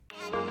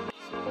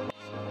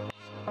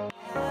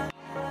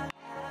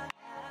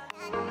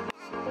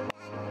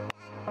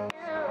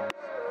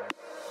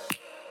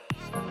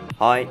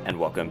Hi, and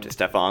welcome to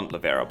Stefan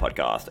Livera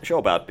Podcast, a show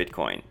about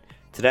Bitcoin.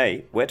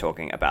 Today, we're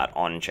talking about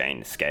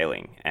on-chain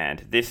scaling,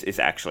 and this is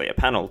actually a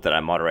panel that I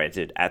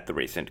moderated at the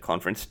recent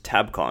conference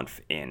TabConf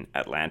in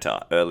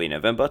Atlanta, early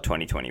November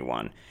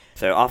 2021.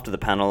 So after the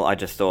panel, I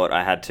just thought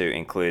I had to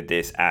include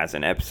this as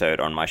an episode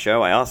on my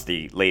show. I asked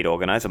the lead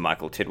organizer,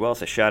 Michael Tidwell,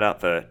 so shout out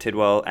for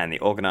Tidwell and the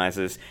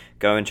organizers.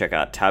 Go and check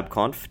out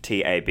TabConf,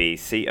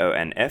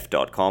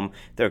 tabconf.com.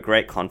 They're a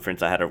great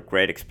conference. I had a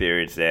great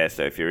experience there,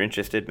 so if you're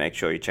interested, make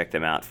sure you check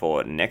them out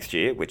for next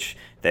year, which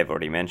they've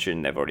already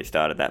mentioned. They've already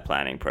started that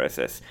planning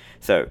process.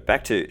 So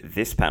back to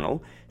this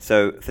panel.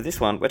 So for this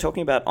one, we're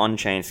talking about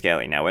on-chain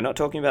scaling. Now, we're not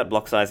talking about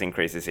block size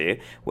increases here.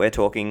 We're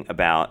talking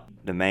about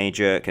the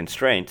major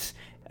constraints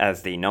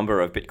as the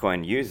number of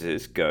Bitcoin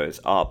users goes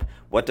up.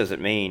 What does it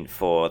mean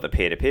for the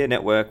peer-to-peer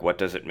network? What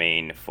does it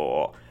mean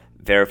for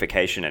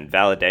verification and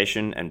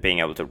validation and being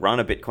able to run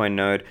a Bitcoin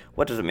node?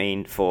 What does it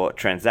mean for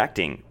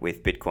transacting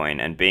with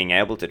Bitcoin and being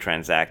able to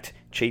transact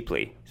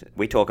cheaply?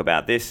 We talk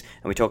about this,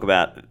 and we talk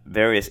about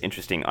various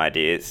interesting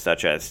ideas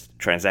such as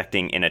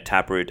transacting in a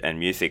Taproot and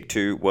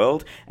Music2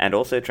 world, and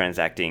also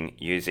transacting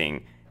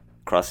using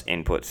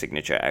cross-input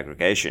signature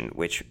aggregation,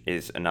 which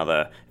is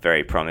another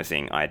very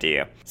promising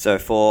idea. So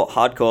for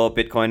hardcore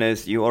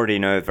Bitcoiners, you already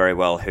know very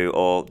well who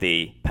all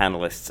the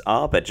panelists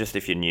are, but just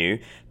if you're new,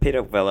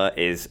 Peter Weller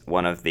is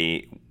one of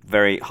the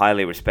very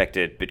highly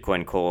respected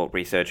Bitcoin Core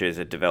researchers,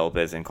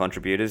 developers, and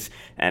contributors,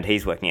 and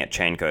he's working at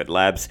Chaincode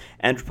Labs.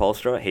 Andrew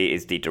Polstra, he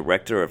is the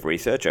director of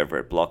research over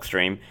at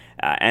Blockstream.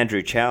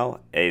 Andrew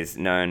Chow is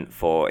known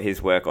for his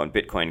work on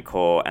Bitcoin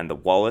Core and the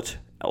wallet,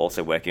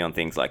 also working on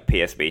things like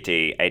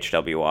PSBT,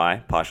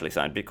 HWI, partially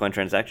signed Bitcoin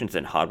transactions,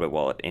 and hardware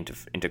wallet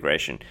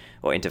integration,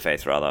 or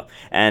interface rather.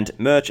 And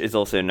Murch is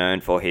also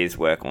known for his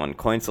work on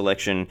coin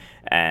selection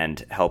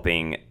and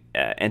helping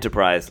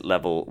enterprise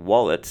level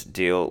wallets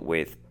deal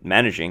with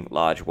managing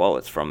large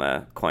wallets from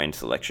a coin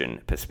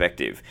selection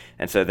perspective.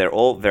 And so they're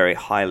all very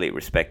highly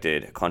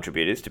respected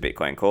contributors to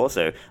Bitcoin Core,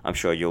 so I'm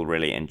sure you'll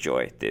really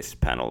enjoy this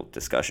panel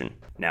discussion.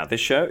 Now,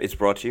 this show is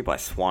brought to you by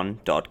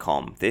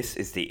Swan.com. This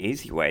is the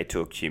easy way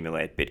to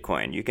accumulate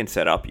Bitcoin. You can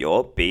set up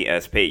your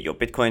BSP, your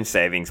Bitcoin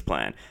savings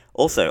plan.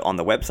 Also, on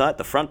the website,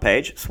 the front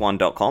page,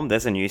 swan.com,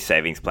 there's a new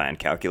savings plan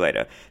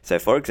calculator. So,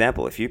 for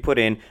example, if you put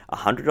in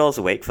 $100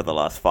 a week for the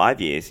last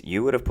 5 years,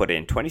 you would have put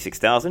in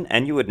 $26,000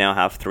 and you would now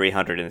have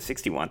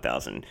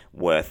 $361,000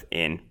 worth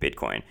in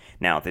Bitcoin.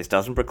 Now, this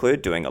doesn't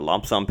preclude doing a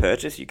lump sum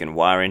purchase. You can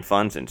wire in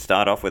funds and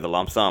start off with a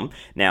lump sum.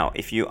 Now,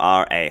 if you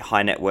are a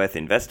high net worth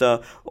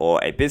investor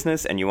or a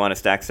business and you want to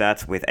stack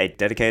sats with a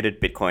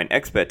dedicated Bitcoin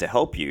expert to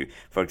help you,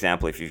 for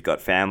example, if you've got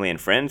family and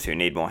friends who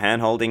need more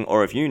handholding,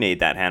 or if you need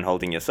that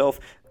handholding yourself,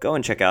 go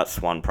and check out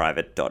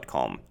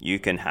swanprivate.com. You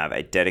can have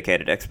a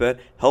dedicated expert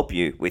help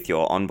you with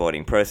your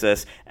onboarding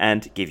process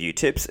and give you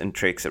tips and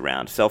tricks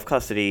around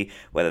self-custody,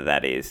 whether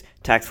that is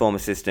tax form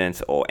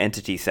assistance or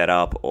entity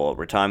setup or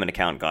retirement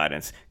account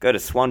guidance. Go to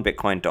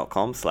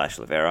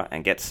swanbitcoin.com/Livera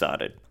and get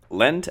started.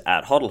 Lend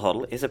at HODL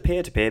HODL is a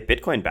peer-to-peer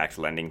Bitcoin-backed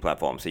lending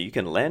platform, so you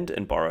can lend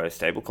and borrow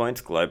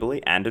stablecoins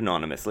globally and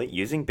anonymously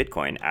using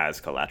Bitcoin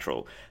as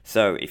collateral.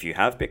 So if you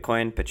have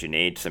Bitcoin but you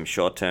need some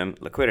short-term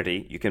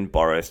liquidity, you can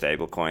borrow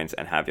stablecoins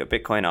and have your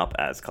Bitcoin up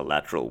as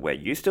collateral, where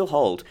you still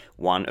hold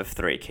one of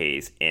 3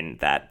 keys in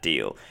that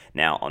deal.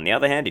 Now, on the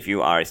other hand, if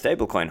you are a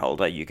stablecoin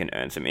holder, you can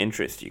earn some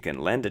interest. You can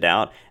lend it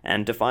out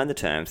and define the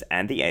terms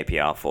and the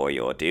APR for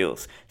your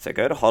deals. So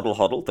go to HODL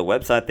HODL. The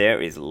website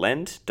there is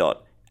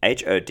lend.hodl.com,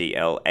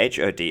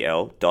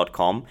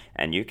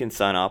 and you can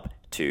sign up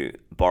to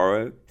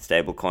borrow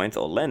stablecoins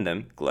or lend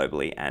them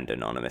globally and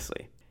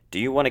anonymously. Do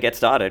you want to get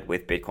started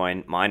with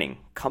Bitcoin mining?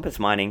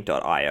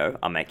 CompassMining.io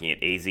are making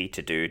it easy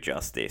to do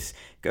just this.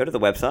 Go to the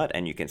website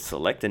and you can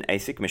select an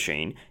ASIC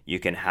machine. You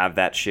can have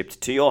that shipped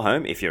to your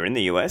home if you're in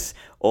the US,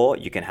 or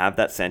you can have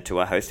that sent to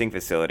a hosting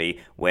facility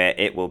where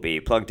it will be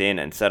plugged in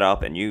and set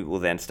up, and you will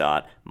then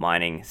start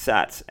mining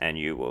sats, and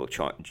you will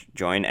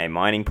join a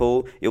mining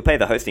pool. You'll pay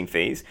the hosting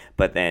fees,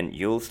 but then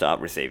you'll start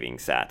receiving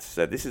sats.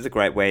 So this is a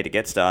great way to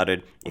get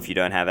started if you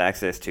don't have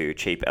access to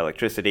cheap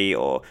electricity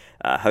or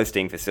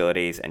hosting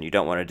facilities and you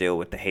don't want to deal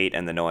with the heat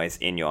and the noise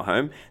in your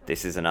home.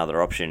 This is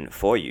another option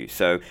for you.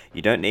 So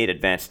you don't need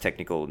advanced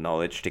technical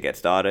knowledge to get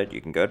started. You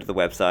can go to the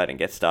website and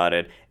get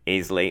started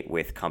easily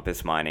with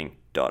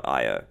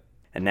CompassMining.io.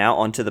 And now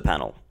on to the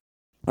panel.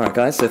 All right,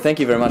 guys. So thank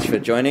you very much for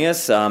joining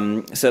us.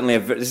 Certainly,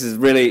 this is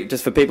really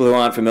just for people who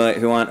aren't familiar,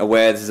 who aren't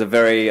aware. This is a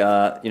very,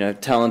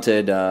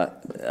 talented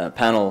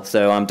panel.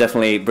 So I'm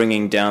definitely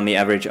bringing down the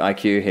average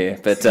IQ here.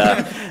 But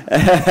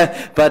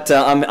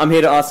I'm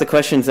here to ask the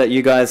questions that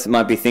you guys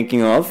might be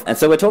thinking of. And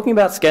so we're talking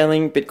about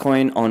scaling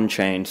Bitcoin on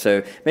chain.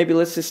 So maybe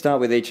let's just start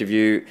with each of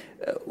you.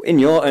 In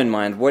your own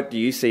mind, what do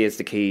you see as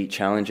the key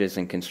challenges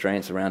and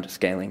constraints around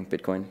scaling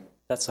Bitcoin?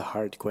 That's a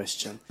hard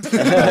question.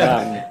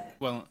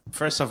 Well,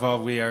 first of all,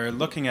 we are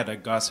looking at a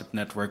gossip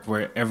network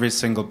where every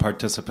single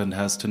participant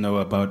has to know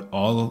about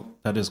all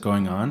that is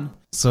going on.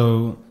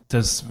 So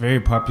this very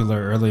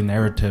popular early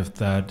narrative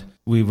that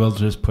we will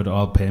just put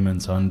all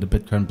payments on the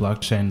Bitcoin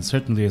blockchain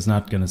certainly is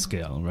not going to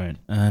scale, right?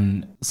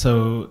 And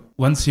so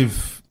once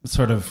you've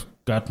sort of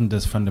gotten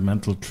this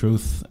fundamental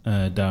truth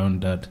down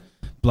that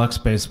block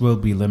space will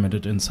be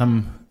limited in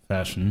some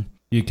fashion,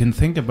 you can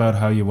think about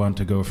how you want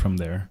to go from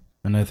there.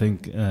 And I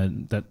think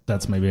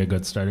that's maybe a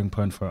good starting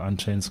point for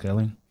on-chain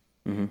scaling.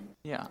 Mm-hmm.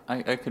 Yeah,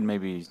 I could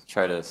maybe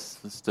try to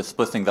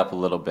split things up a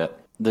little bit.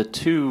 The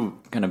two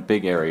kind of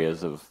big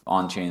areas of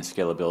on-chain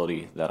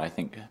scalability that I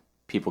think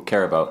people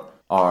care about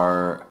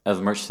are, as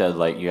Murch said,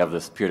 like you have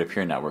this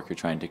peer-to-peer network, you're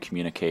trying to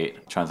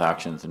communicate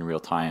transactions in real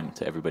time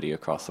to everybody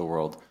across the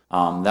world.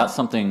 That's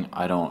something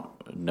I don't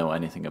know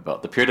anything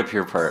about. The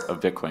peer-to-peer part of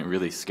Bitcoin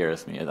really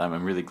scares me.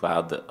 I'm really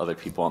glad that other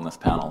people on this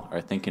panel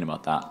are thinking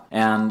about that.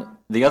 And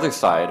the other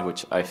side,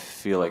 which I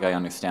feel like I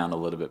understand a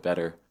little bit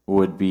better,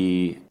 would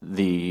be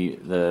the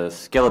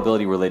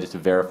scalability related to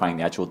verifying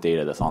the actual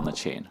data that's on the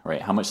chain,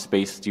 right? How much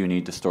space do you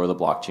need to store the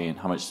blockchain?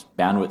 How much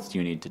bandwidth do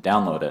you need to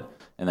download it?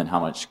 And then how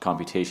much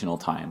computational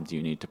time do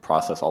you need to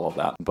process all of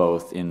that?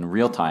 Both in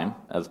real time,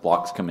 as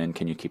blocks come in,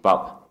 can you keep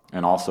up?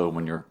 And also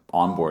when you're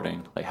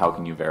onboarding, like how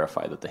can you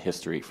verify that the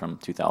history from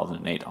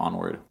 2008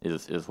 onward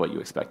is what you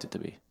expect it to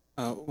be?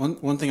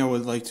 One thing I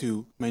would like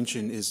to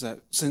mention is that,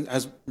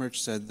 as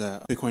Murch said,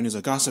 that Bitcoin is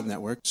a gossip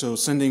network. So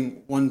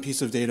sending one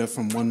piece of data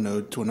from one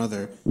node to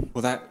another,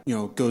 well, that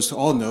goes to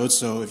all nodes.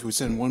 So if we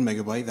send 1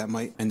 megabyte, that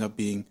might end up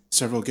being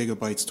several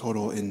gigabytes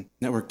total in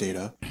network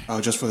data,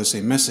 just for the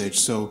same message.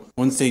 So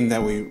one thing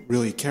that we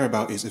really care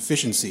about is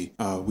efficiency.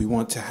 We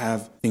want to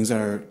have things that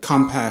are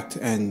compact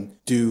and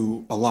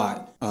do a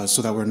lot,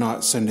 so that we're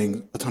not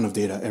sending a ton of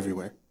data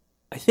everywhere.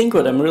 I think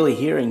what I'm really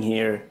hearing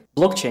here,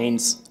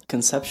 blockchains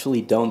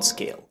conceptually don't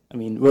scale. I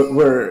mean,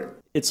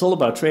 it's all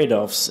about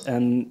trade-offs,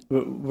 and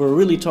we're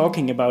really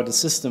talking about a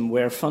system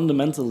where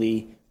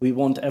fundamentally we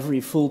want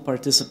every full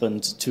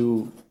participant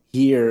to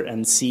hear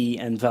and see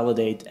and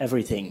validate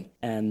everything.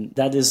 And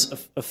that is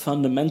a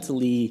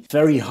fundamentally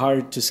very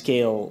hard to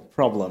scale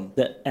problem.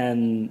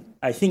 And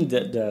I think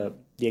that the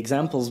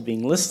examples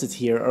being listed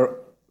here are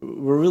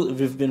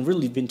we've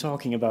been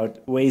talking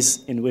about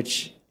ways in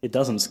which it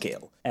doesn't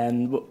scale.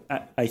 And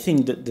I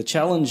think that the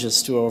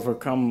challenges to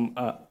overcome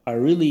are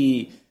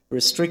really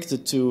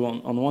restricted to,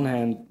 on one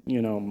hand,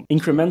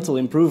 incremental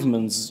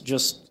improvements,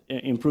 just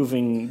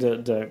improving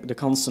the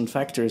constant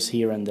factors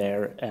here and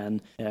there,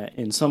 and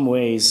in some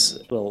ways,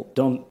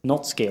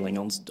 not scaling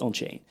on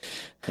chain.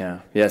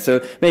 Yeah.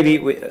 So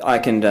maybe I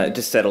can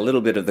just set a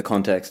little bit of the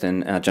context,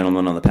 and our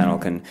gentlemen on the panel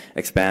can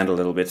expand a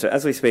little bit. So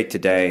as we speak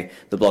today,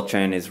 the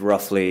blockchain is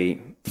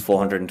roughly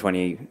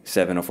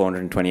 427 or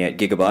 428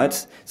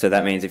 gigabytes. So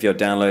that means if you're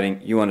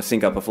downloading, you want to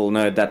sync up a full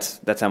node,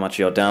 that's how much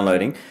you're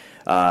downloading.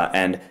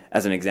 And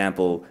as an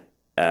example,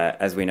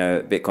 as we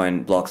know,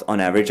 Bitcoin blocks on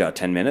average are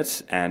 10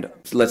 minutes. And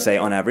let's say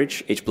on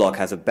average, each block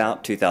has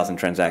about 2,000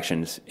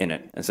 transactions in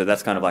it. And so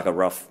that's kind of like a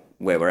rough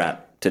where we're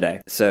at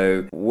today.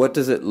 So what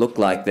does it look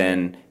like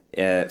then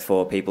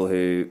for people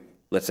who,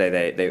 let's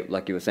say they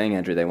like you were saying,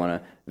 Andrew, they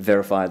want to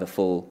verify the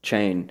full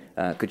chain?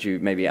 Could you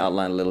maybe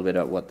outline a little bit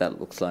of what that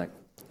looks like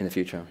in the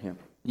future?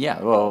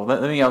 Yeah, well,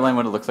 let me outline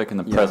what it looks like in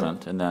the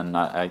present, and then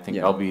I think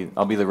I'll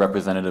be the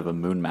representative of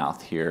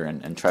Moonmouth here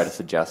and try to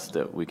suggest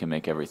that we can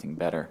make everything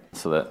better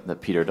so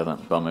that Peter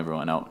doesn't bum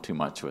everyone out too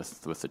much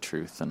with the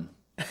truth and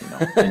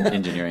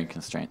engineering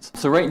constraints.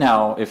 So right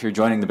now, if you're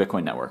joining the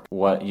Bitcoin network,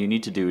 what you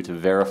need to do to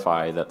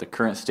verify that the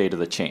current state of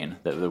the chain,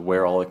 that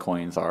where all the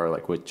coins are,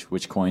 like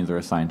which coins are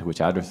assigned to which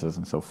addresses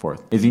and so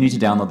forth, is you need to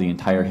download the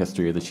entire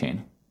history of the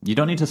chain. You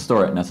don't need to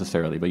store it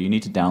necessarily, but you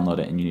need to download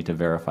it and you need to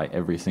verify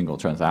every single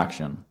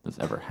transaction that's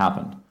ever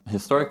happened.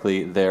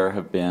 Historically, there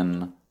have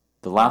been,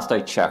 the last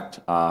I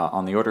checked,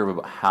 on the order of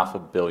about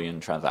 500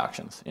 million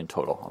transactions in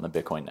total on the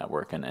Bitcoin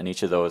network. And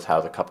each of those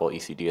has a couple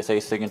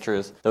ECDSA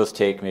signatures. Those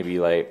take maybe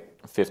like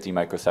 50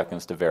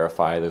 microseconds to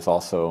verify. There's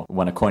also,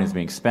 when a coin is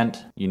being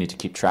spent, you need to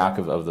keep track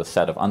of the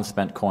set of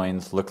unspent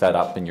coins, look that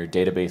up in your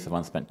database of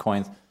unspent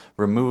coins,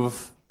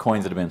 remove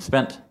coins that have been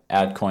spent,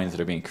 add coins that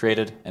are being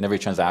created, and every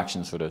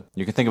transaction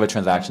you can think of a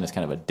transaction as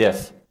kind of a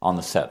diff on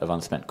the set of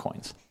unspent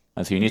coins.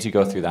 And so you need to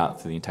go through that,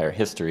 through the entire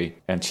history,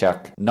 and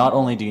check, not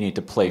only do you need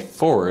to play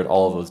forward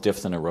all of those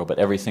diffs in a row, but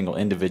every single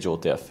individual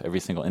diff,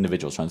 every single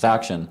individual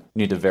transaction,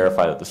 you need to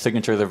verify that the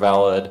signatures are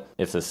valid.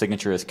 If the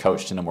signature is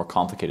couched in a more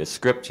complicated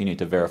script, you need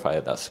to verify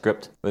that that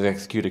script was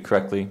executed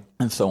correctly,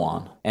 and so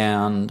on.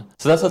 And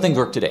so that's how things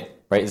work today.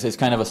 Right, it's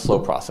kind of a slow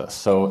process.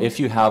 So if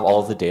you have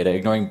all of the data,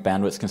 ignoring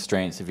bandwidth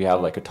constraints, if you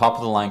have like a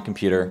top-of-the-line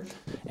computer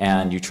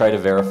and you try to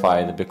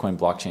verify the Bitcoin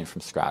blockchain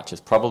from scratch, it's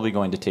probably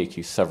going to take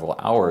you several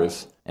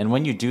hours. And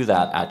when you do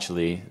that,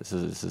 actually, this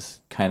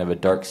is kind of a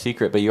dark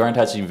secret, but you aren't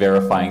actually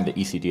verifying the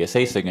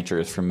ECDSA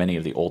signatures for many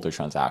of the older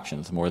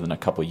transactions, more than a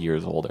couple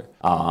years older,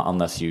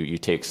 unless you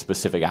take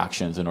specific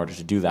actions in order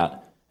to do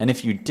that. And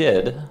if you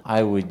did,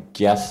 I would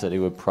guess that it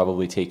would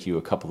probably take you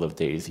a couple of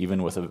days,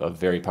 even with a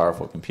very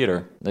powerful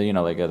computer,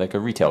 like a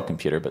retail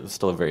computer, but it's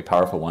still a very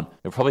powerful one.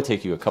 It would probably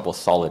take you a couple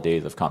solid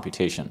days of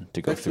computation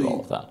to go through all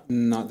of that.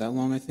 Not that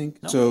long, I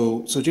think.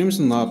 No. So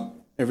Jameson Lopp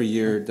every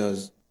year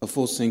does a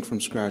full sync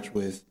from scratch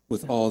with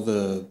all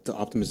the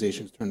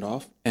optimizations turned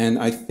off. And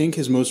I think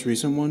his most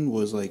recent one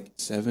was like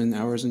 7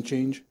 hours and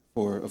change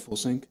for a full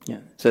sync. Yeah.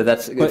 So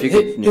that's But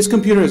his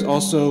computer is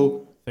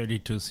also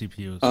 32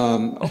 CPUs.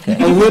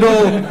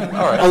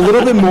 a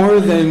little bit more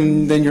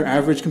than your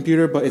average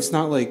computer, but it's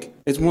not like,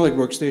 it's more like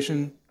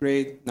workstation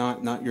grade,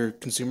 not your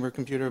consumer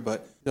computer,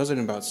 but it does it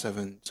in about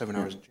 7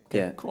 hours.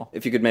 Yeah, cool.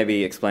 If you could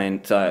maybe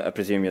explain, so I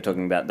presume you're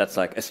talking about, that's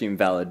like assume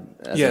valid.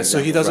 Yeah, so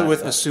he does it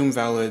with assume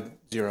valid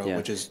 0,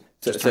 which is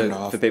just turned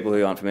off. For people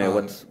who aren't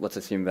familiar, what's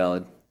assume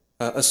valid?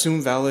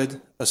 Assume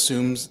valid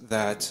assumes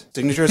that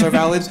signatures are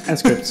valid. And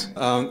scripts.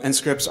 And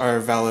scripts are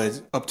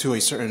valid up to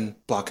a certain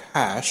block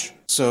hash.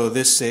 So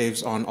this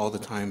saves on all the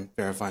time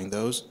verifying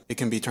those. It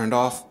can be turned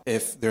off.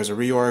 If there's a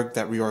reorg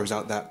that reorgs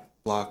out that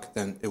block,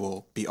 then it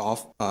will be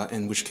off,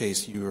 in which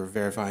case you are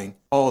verifying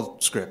all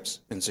scripts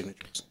and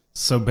signatures.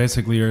 So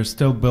basically you're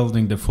still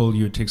building the full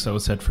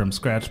UTXO set from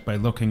scratch by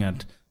looking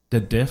at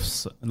the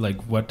diffs,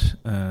 like what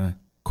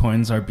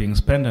coins are being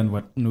spent and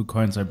what new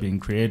coins are being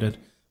created.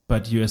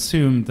 But you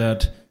assume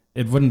that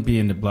it wouldn't be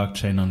in the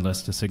blockchain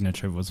unless the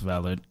signature was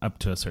valid up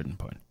to a certain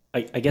point.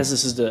 I guess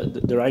this is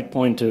the right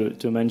point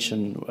to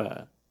mention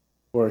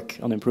work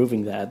on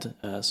improving that.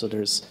 So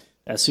there's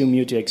Assume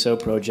UTXO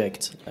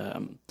project.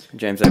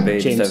 James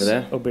O'Beirne is over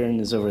there. O'Beirne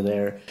is over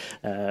there,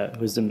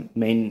 who's the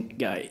main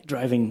guy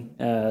driving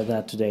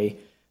that today.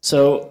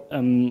 So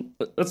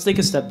let's take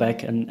a step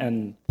back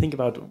and think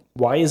about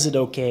why is it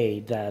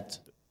okay that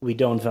we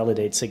don't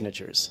validate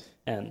signatures?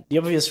 And the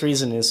obvious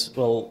reason is,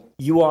 well,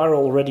 you are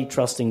already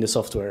trusting the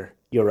software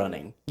you're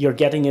running. You're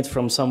getting it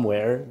from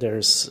somewhere.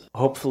 There's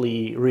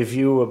hopefully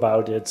review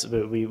about it.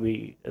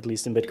 We at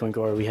least in Bitcoin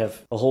Core, we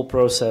have a whole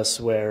process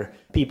where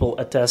people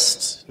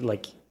attest,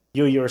 like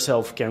you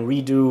yourself can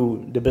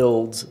redo the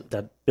build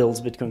that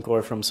builds Bitcoin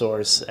Core from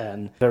source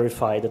and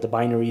verify that the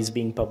binaries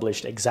being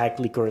published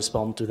exactly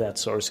correspond to that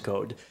source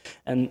code.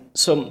 And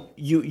so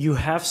you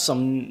have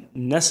some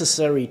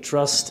necessary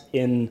trust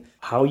in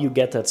how you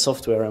get that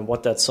software and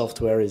what that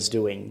software is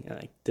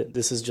doing.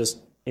 This is just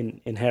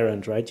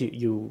inherent, right?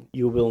 You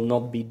will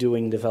not be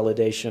doing the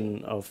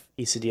validation of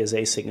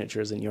ECDSA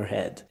signatures in your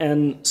head.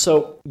 And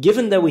so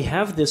given that we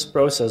have this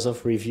process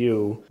of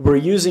review, we're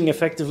using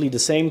effectively the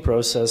same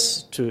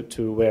process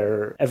to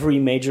where every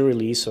major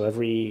release, so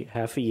every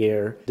half a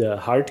year, the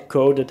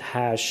hard-coded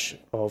hash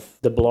of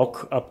the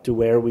block up to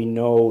where we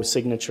know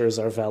signatures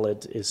are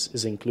valid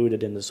is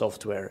included in the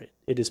software.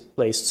 It is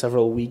placed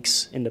several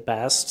weeks in the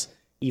past,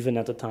 even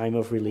at the time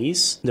of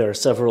release. There are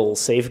several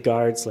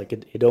safeguards, like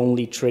it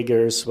only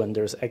triggers when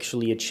there's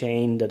actually a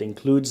chain that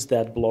includes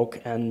that block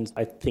and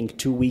I think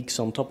 2 weeks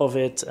on top of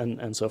it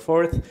and so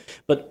forth.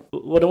 But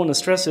what I want to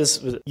stress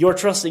is you're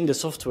trusting the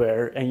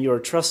software and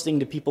you're trusting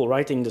the people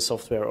writing the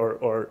software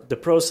or the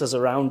process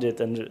around it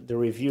and the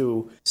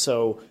review.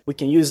 So we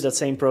can use that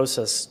same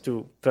process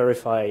to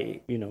verify,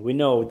 we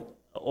know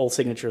all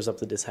signatures up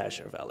to this hash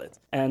are valid.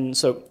 And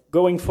so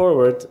going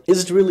forward,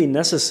 is it really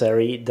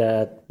necessary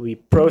that we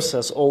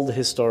process all the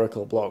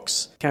historical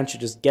blocks? Can't you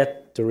just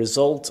get the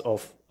result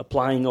of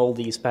applying all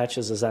these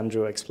patches, as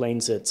Andrew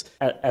explains it,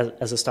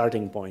 as a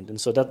starting point?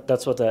 And so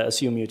that's what the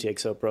Assume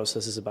UTXO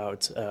process is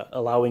about,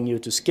 allowing you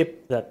to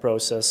skip that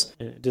process.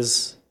 It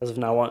is, as of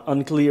now,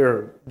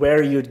 unclear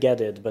where you'd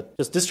get it, but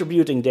just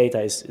distributing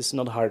data is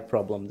not a hard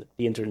problem.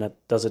 The internet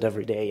does it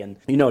every day, and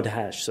you know the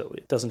hash, so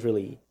it doesn't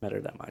really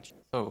matter that much.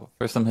 So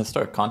for some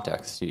historic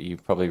context, you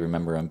probably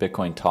remember on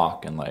Bitcoin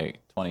Talk in like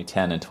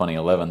 2010 and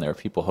 2011, there were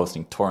people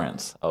hosting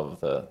torrents of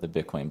the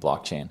Bitcoin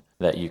blockchain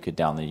that you could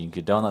download. You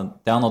could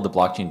download the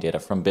blockchain data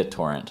from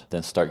BitTorrent,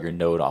 then start your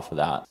node off of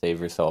that. Save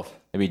yourself,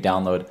 maybe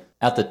download.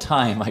 At the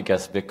time, I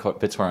guess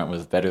BitTorrent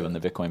was better than the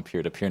Bitcoin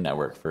peer-to-peer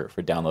network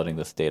for downloading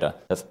this data.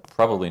 That's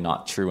probably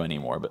not true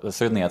anymore, but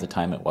certainly at the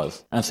time it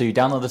was. And so you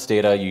download this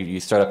data, you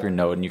start up your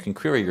node, and you can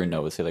query your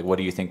node, say like, what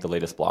do you think the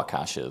latest block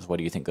hash is? What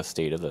do you think the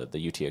state of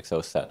the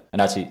UTXO set?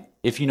 And actually,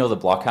 if you know the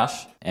block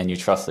hash and you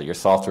trust that your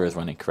software is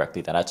running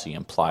correctly, that actually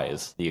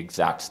implies the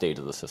exact state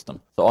of the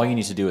system. So all you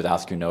need to do is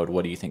ask your node,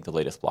 what do you think the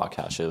latest block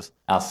hash is?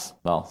 Ask,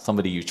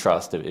 somebody you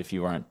trust, if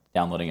you aren't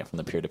downloading it from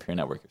the peer-to-peer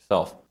network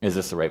yourself. Is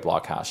this the right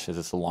block hash? Is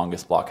this the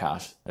longest block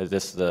hash? Is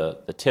this the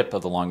tip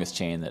of the longest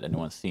chain that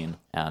anyone's seen?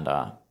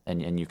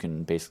 And you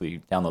can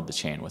basically download the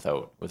chain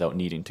without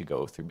needing to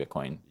go through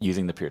Bitcoin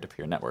using the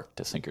peer-to-peer network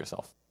to sync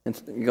yourself.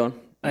 You go on.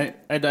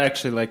 I'd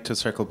actually like to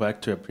circle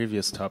back to a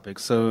previous topic.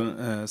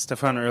 So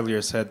Stefan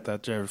earlier said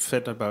that there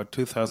fit about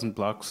 2,000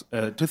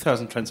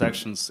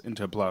 transactions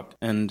into a block.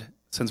 And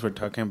since we're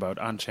talking about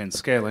on-chain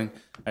scaling,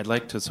 I'd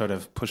like to sort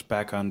of push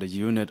back on the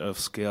unit of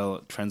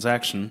scale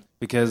transaction,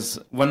 because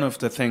one of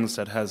the things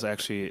that has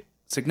actually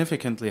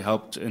significantly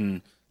helped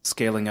in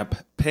scaling up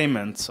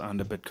payments on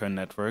the Bitcoin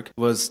network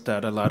was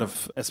that a lot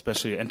of,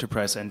 especially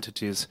enterprise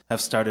entities,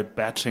 have started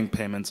batching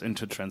payments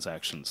into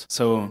transactions.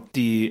 So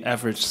the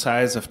average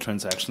size of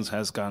transactions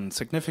has gone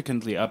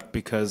significantly up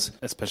because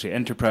especially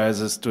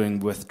enterprises doing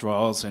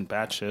withdrawals in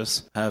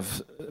batches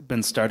have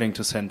been starting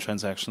to send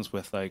transactions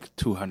with like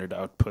 200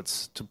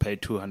 outputs to pay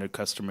 200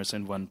 customers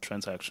in one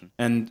transaction.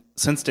 And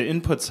since the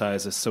input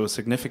size is so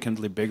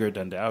significantly bigger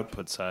than the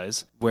output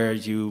size, where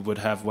you would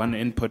have one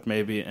input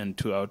maybe and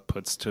two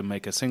outputs to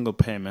make a single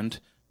payment,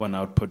 one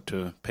output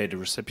to pay the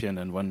recipient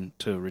and one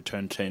to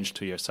return change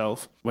to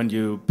yourself. When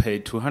you pay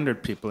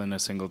 200 people in a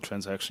single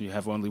transaction, you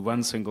have only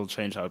one single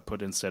change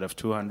output instead of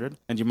 200,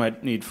 and you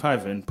might need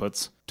 5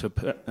 inputs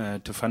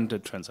to fund the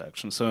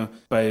transaction. So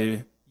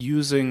by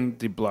using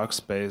the block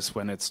space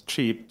when it's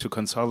cheap to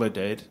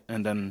consolidate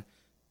and then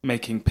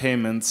making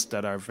payments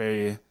that are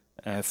very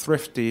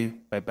thrifty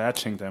by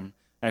batching them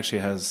actually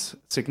has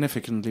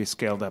significantly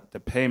scaled up the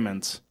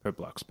payments per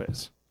block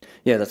space.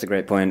 Yeah, that's a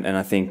great point, and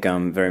I think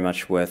very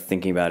much worth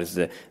thinking about is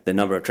the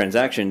number of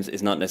transactions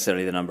is not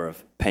necessarily the number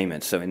of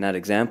payments. So in that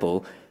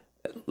example,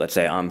 let's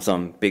say I'm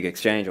some big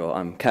exchange or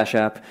I'm Cash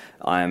App,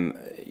 I'm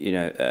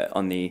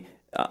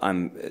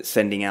I'm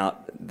sending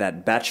out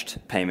that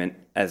batched payment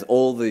as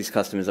all these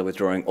customers are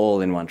withdrawing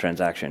all in one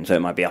transaction. So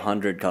it might be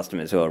 100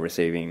 customers who are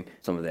receiving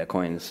some of their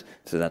coins.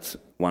 So that's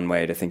one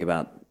way to think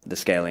about the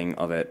scaling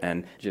of it.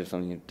 And do you have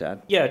something to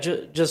add? Yeah,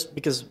 just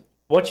because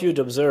what you'd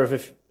observe,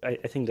 if I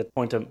think that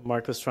point that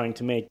Mark was trying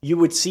to make, you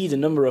would see the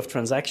number of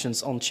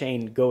transactions on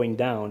chain going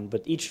down,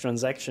 but each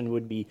transaction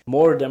would be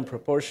more than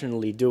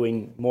proportionally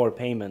doing more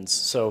payments.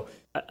 So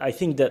I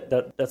think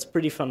that's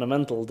pretty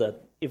fundamental,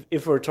 that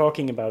if we're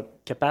talking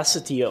about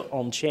capacity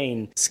on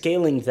chain,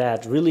 scaling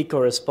that really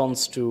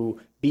corresponds to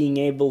being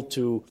able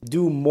to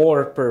do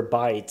more per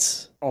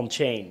byte on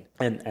chain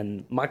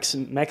and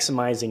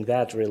maximizing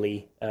that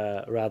really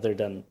rather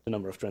than the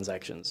number of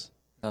transactions.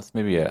 That's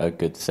maybe a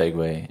good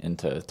segue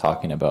into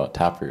talking about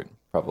Taproot,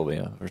 probably.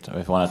 If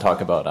you want to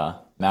talk about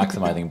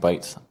maximizing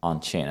bytes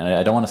on chain. And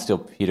I don't want to steal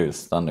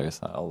Peter's thunder,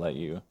 so I'll let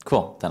you.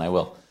 Cool, then I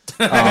will.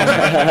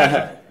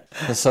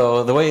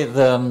 So the way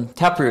the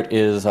Taproot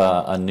is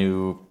a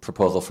new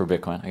proposal for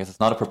Bitcoin. I guess it's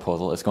not a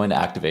proposal. It's going to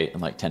activate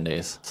in like 10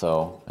 days.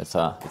 So it's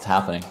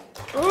happening.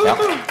 Yep.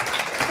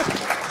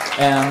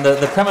 And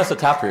the premise of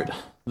Taproot.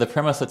 The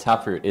premise of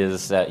Taproot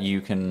is that you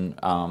can,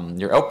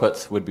 your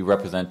outputs would be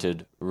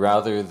represented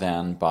rather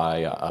than by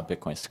a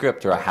Bitcoin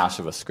script or a hash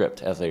of a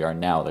script as they are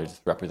now. They're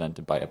just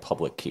represented by a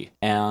public key.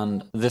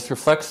 And this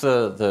reflects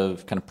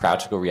the kind of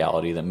practical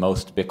reality that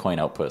most Bitcoin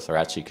outputs are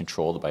actually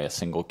controlled by a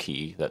single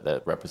key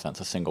that represents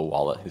a single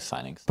wallet who's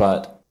signing.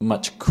 But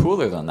much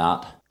cooler than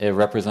that, it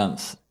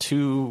represents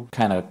two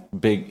kind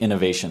of big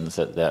innovations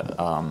that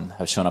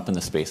have shown up in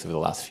the space over the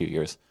last few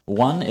years.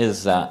 One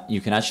is that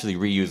you can actually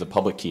reuse a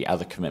public key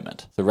as a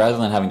commitment. So rather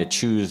than having to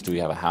choose, do we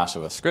have a hash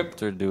of a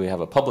script or do we have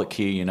a public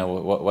key,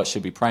 what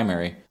should be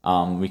primary,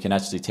 we can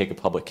actually take a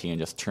public key and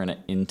just turn it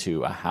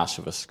into a hash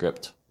of a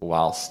script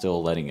while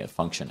still letting it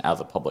function as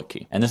a public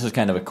key. And this is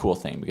kind of a cool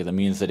thing because it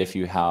means that if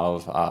you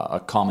have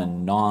a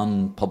common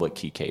non-public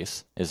key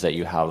case, is that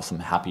you have some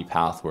happy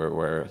path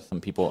where some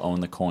people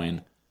own the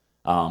coin.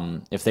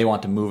 If they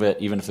want to move it,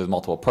 even if there's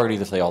multiple parties,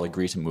 if they all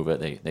agree to move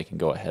it, they can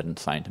go ahead and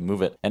sign to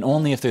move it. And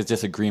only if there's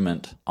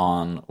disagreement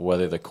on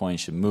whether the coin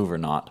should move or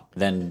not,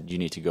 then you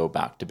need to go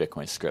back to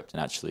Bitcoin script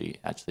and actually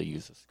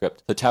use the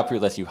script. So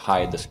Taproot lets you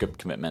hide the script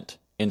commitment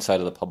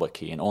inside of the public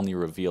key and only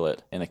reveal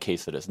it in the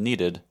case that it's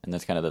needed. And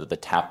that's kind of the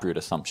Taproot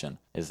assumption,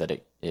 is that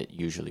it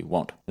usually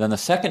won't. And then the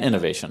second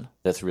innovation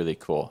that's really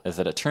cool is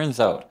that it turns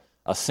out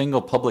a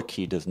single public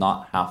key does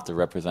not have to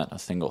represent a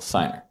single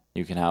signer.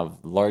 You can have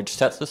large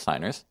sets of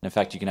signers. In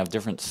fact, you can have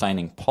different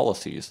signing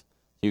policies.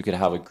 You could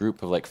have a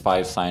group of like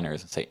 5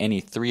 signers and say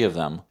any 3 of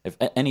them, if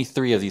any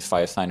 3 of these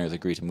 5 signers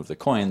agree to move the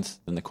coins,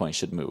 then the coin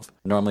should move.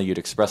 Normally you'd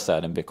express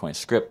that in Bitcoin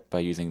script by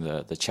using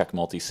the check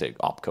multisig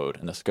opcode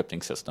in the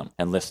scripting system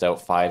and list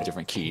out 5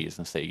 different keys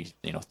and say,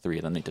 3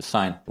 of them need to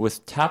sign.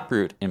 With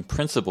Taproot, in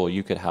principle,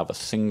 you could have a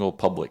single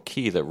public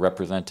key that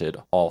represented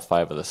all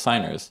 5 of the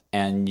signers,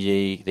 and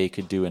they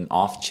could do an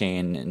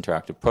off-chain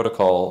interactive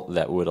protocol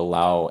that would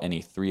allow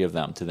any 3 of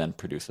them to then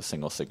produce a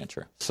single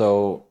signature.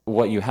 So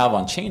what you have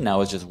on chain now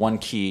is just one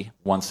key,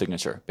 one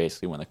signature,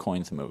 basically, when the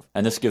coins move.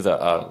 And this gives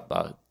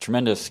a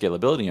tremendous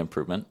scalability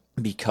improvement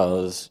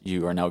because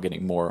you are now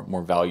getting more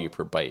value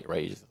per byte,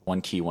 right? One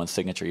key, one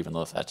signature, even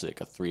though it's actually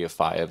like a 3 of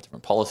 5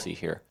 different policy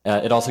here.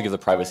 It also gives a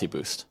privacy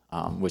boost,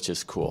 which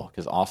is cool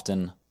because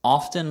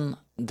often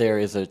there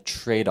is a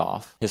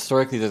trade-off.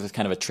 Historically, there's this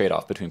kind of a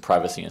trade-off between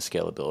privacy and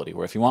scalability,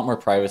 where if you want more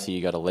privacy,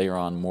 you got to layer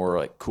on more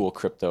like cool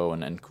crypto,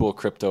 and cool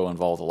crypto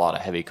involves a lot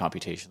of heavy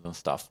computations and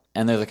stuff.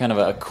 And there's a kind of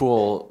a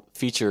cool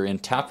feature in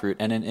Taproot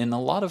and in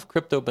a lot of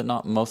crypto, but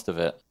not most of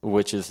it,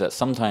 which is that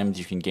sometimes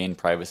you can gain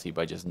privacy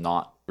by just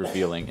not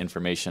revealing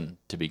information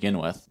to begin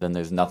with. Then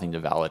there's nothing to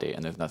validate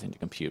and there's nothing to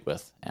compute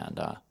with. And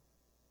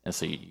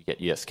so you get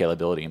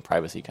scalability and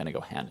privacy kind of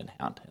go hand in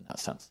hand in that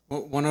sense.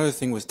 Well, one other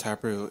thing with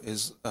Taproot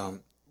is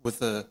with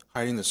the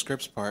hiding the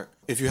scripts part,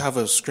 if you have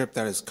a script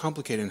that is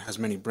complicated and has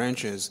many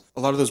branches,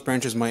 a lot of those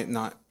branches might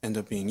not end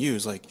up being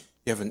used. Like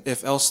you have an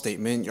if-else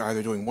statement, you're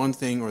either doing one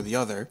thing or the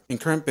other. In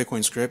current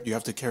Bitcoin script, you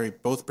have to carry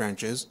both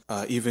branches,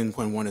 even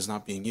when one is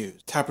not being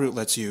used. Taproot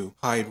lets you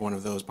hide one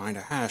of those behind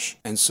a hash,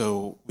 and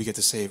so we get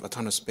to save a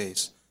ton of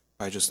space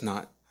by just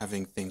not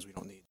having things we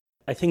don't need.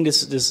 I think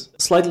this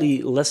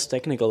slightly less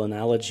technical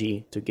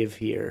analogy to give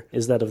here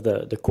is that of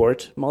the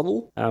court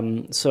model.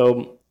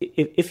 So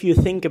if you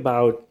think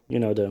about,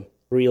 the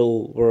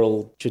real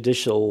world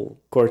judicial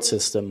court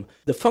system,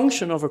 the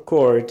function of a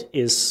court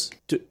is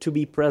to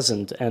be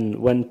present, and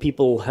when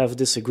people have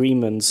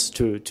disagreements,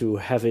 to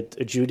have it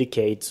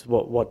adjudicate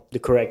what the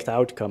correct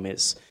outcome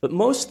is. But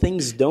most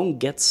things don't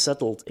get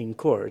settled in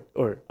court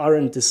or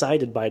aren't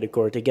decided by the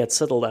court, they get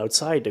settled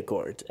outside the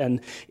court.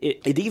 And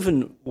it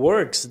even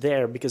works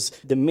there because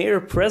the mere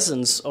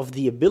presence of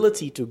the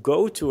ability to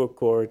go to a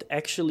court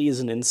actually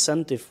is an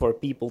incentive for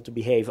people to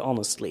behave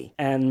honestly.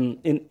 And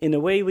in a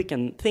way we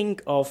can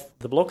think of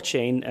the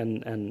blockchain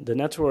and the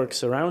network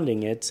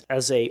surrounding it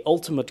as a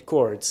ultimate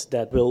court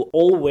that will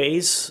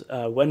always,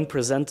 when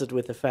presented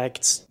with the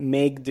facts,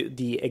 make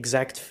the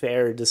exact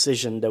fair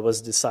decision that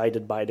was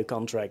decided by the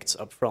contracts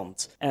up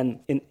front. And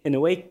in a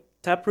way,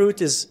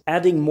 Taproot is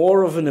adding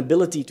more of an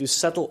ability to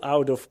settle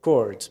out of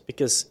court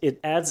because it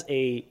adds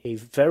a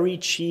very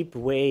cheap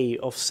way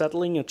of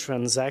settling a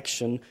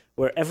transaction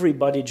where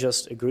everybody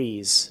just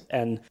agrees.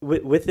 And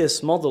with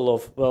this model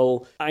of,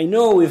 well, I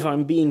know if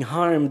I'm being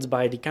harmed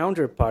by the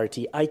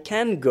counterparty, I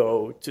can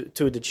go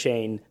to the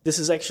chain. This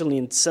is actually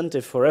an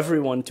incentive for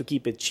everyone to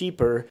keep it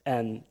cheaper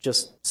and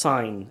just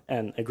sign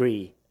and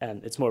agree.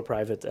 And it's more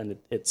private and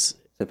it's...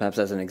 So perhaps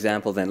as an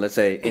example then, let's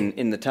say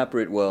in the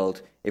Taproot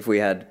world, if we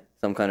had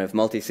some kind of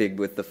multi-sig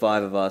with the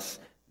 5 of us,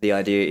 the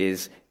idea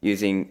is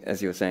using,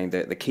 as you were saying,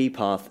 the key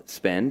path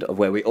spend of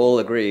where we all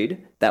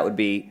agreed, that would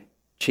be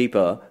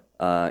cheaper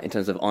in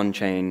terms of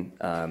on-chain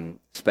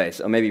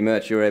space. Or maybe,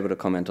 Murch, you're able to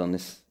comment on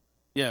this.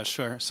 Yeah,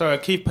 sure. So a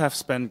key path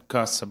spend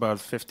costs about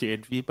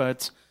 58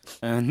 VBytes.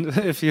 And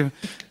if you,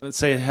 let's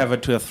say, have a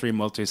 2 or 3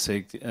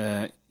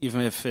 multi-sig,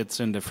 even if it's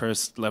in the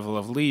first level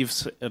of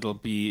leaves, it'll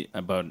be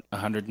about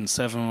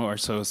 107 or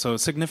so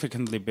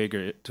significantly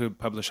bigger to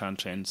publish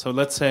on-chain. So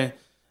let's say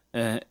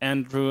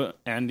Andrew,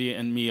 Andy,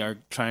 and me are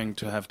trying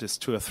to have this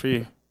 2 or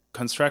 3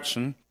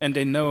 construction, and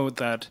they know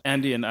that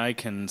Andy and I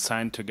can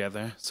sign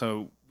together,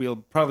 so we'll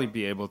probably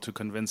be able to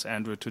convince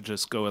Andrew to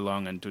just go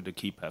along and do the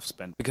key path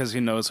spend, because he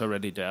knows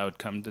already the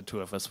outcome the 2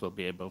 of us will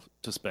be able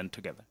to spend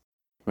together.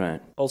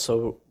 Right.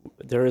 Also,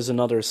 there is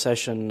another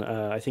session,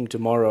 I think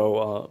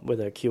tomorrow, with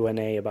a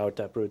Q&A about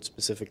Taproot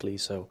specifically,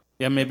 so...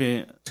 Yeah,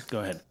 maybe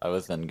go ahead. I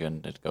was then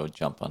going to go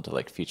jump onto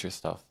like feature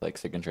stuff, like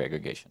signature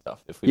aggregation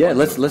stuff.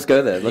 Let's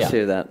go there. Let's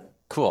hear that.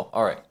 Cool.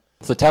 All right.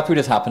 So Taproot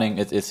is happening.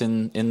 It's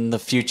in the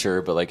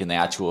future, but like in the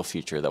actual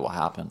future that will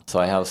happen. So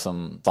I have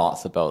some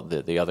thoughts about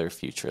the other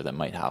future that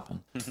might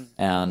happen. Mm-hmm.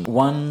 And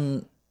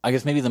one, I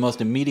guess maybe the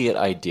most immediate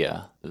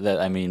idea that,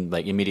 I mean,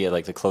 like immediate,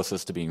 like the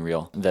closest to being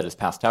real that is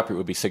past Taproot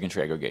would be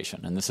signature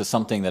aggregation. And this is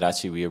something that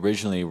actually we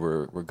originally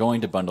were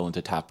going to bundle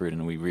into Taproot,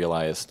 and we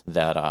realized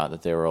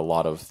that there were a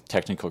lot of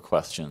technical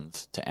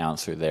questions to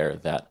answer there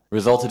that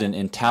resulted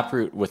in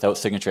Taproot without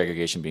signature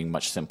aggregation being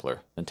much simpler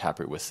than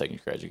Taproot with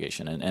signature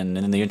aggregation. And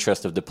in the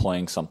interest of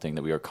deploying something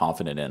that we are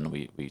confident in,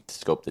 we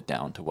scoped it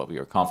down to what we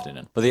are confident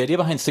in. But the idea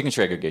behind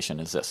signature aggregation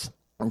is this.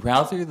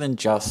 Rather than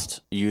just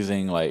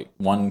using like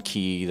one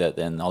key that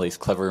then all these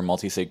clever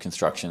multi-sig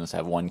constructions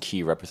have one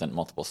key represent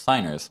multiple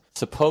signers,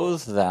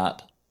 suppose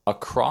that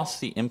across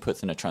the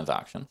inputs in a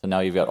transaction, so now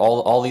you've got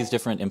all these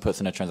different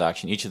inputs in a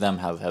transaction, each of them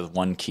has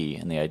one key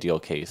in the ideal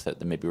case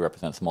that maybe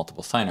represents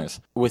multiple signers.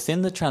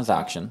 Within the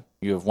transaction,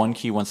 you have one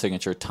key, one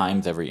signature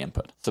times every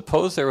input.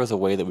 Suppose there was a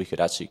way that we could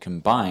actually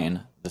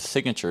combine the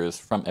signatures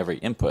from every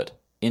input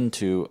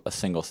into a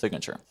single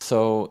signature.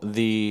 So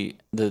the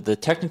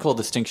technical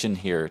distinction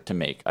here to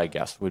make, I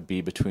guess, would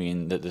be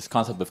between this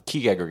concept of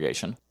key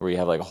aggregation, where you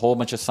have like a whole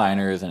bunch of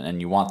signers and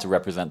you want to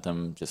represent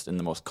them just in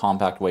the most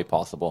compact way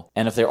possible.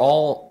 And if they're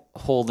all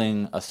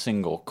holding a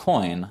single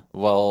coin,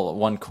 well,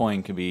 one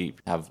coin could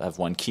have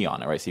one key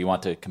on it, right? So you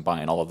want to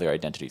combine all of their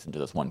identities into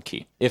this one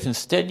key. If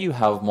instead you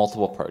have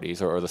multiple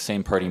parties or the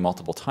same party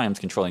multiple times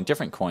controlling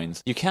different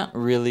coins, you can't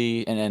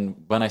really,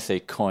 and when I say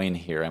coin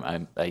here,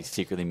 I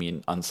secretly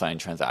mean unsigned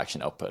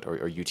transaction output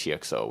or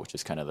UTXO, which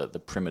is kind of the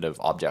primitive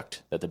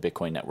object that the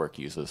Bitcoin network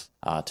uses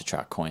to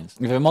track coins.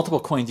 If you have multiple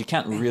coins, you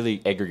can't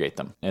really aggregate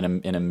them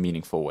in a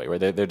meaningful way, right?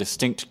 They're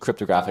distinct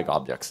cryptographic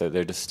objects.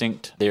 They're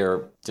distinct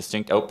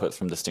outputs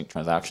from distinct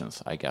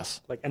transactions, I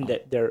guess. Like, and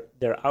their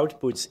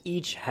outputs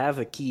each have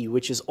a key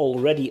which is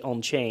already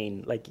on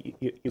chain. Like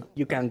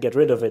you can't get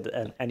rid of it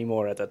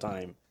anymore at a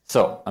time.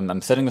 So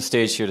I'm setting the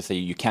stage here to say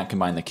you can't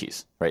combine the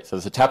keys, right? So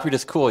the Taproot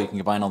is cool. You can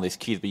combine all these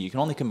keys, but you can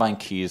only combine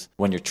keys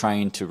when you're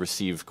trying to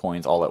receive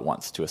coins all at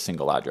once to a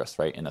single address,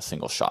 right? In a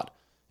single shot.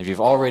 If you've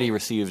already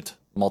received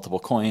multiple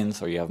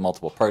coins or you have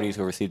multiple parties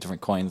who receive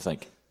different coins,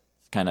 like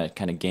it's kind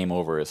of game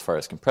over as far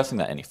as compressing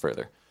that any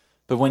further.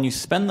 But when you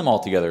spend them all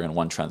together in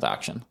one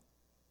transaction,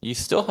 you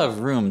still have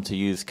room to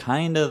use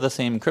kind of the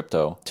same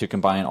crypto to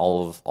combine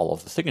all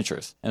of the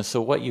signatures. And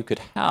so what you could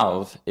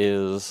have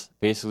is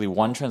basically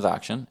one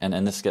transaction,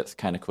 and this gets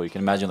kind of cool. You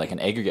can imagine like an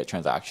aggregate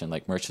transaction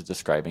like Murch is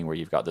describing, where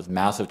you've got this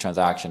massive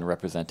transaction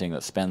representing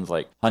that spends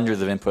like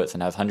hundreds of inputs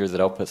and has hundreds of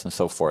outputs and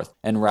so forth.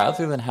 And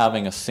rather than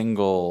having a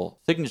single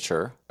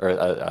signature or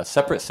a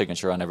separate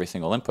signature on every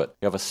single input,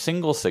 you have a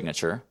single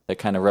signature that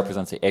kind of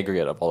represents the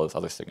aggregate of all those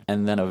other signatures.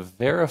 And then a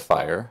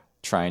verifier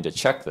trying to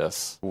check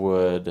this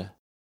would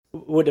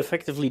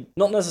effectively,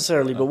 not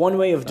necessarily, but one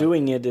way of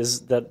doing it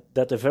is that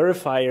the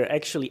verifier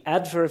actually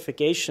at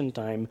verification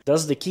time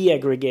does the key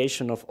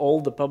aggregation of all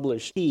the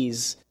published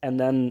keys and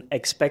then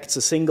expects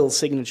a single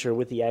signature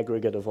with the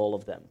aggregate of all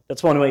of them.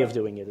 That's one way of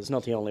doing it. It's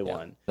not the only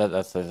one.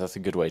 That's a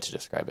good way to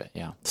describe it,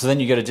 yeah. So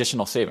then you get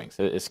additional savings.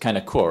 It's kind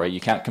of cool, right?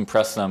 You can't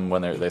compress them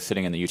when they're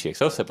sitting in the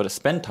UTXO set, but at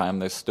spend time,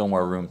 there's still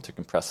more room to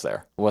compress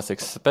there. What's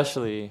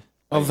especially...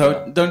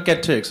 Although, don't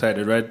get too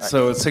excited, right?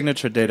 So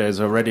signature data is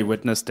already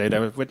witness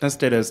data. Witness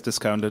data is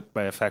discounted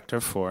by a factor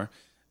of 4.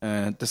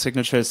 The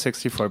signature is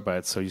 64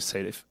 bytes, so you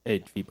save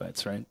 8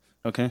 VBytes, right?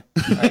 Okay?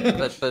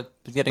 Right, but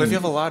if you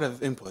have a lot of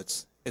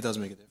inputs, it does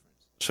make a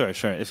difference.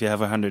 Sure. If you have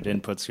 100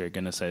 inputs, you're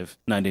going to save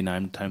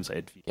 99 times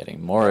 8 VBytes.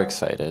 Getting more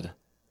excited.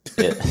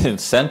 It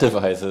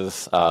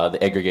incentivizes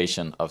the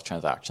aggregation of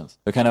transactions.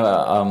 So kind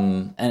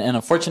of an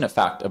unfortunate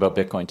fact about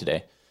Bitcoin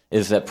today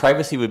is that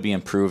privacy would be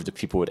improved if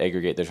people would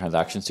aggregate their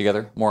transactions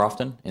together more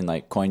often in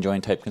like CoinJoin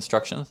type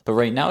constructions. But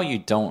right now you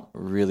don't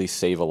really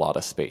save a lot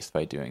of space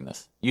by doing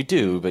this. You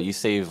do, but you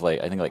save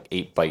I think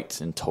 8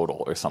 bytes in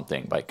total or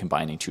something by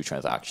combining 2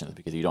 transactions,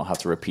 because you don't have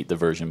to repeat the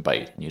version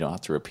byte and you don't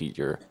have to repeat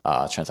your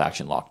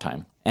transaction lock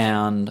time.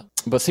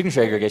 But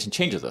signature aggregation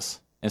changes this.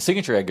 In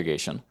signature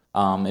aggregation,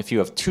 if you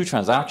have 2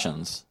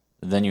 transactions,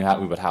 then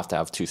we would have to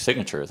have 2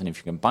 signatures. And if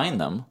you combine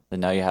them,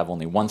 then now you have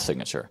only 1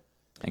 signature.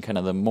 And kind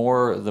of the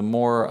more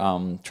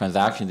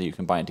transactions that you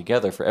combine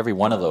together, for every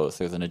one of those,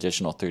 there's an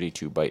additional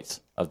 32 bytes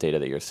of data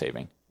that you're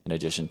saving, in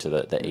addition to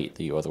the 8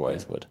 that you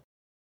otherwise would.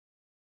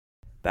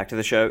 Back to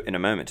the show in a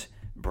moment.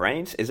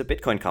 Braiins is a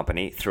Bitcoin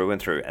company through and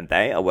through, and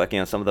they are working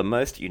on some of the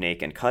most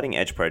unique and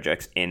cutting-edge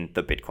projects in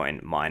the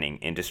Bitcoin mining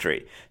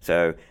industry.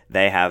 So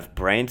they have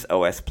Braiins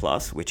OS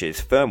Plus, which is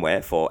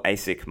firmware for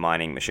ASIC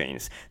mining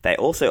machines. They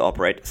also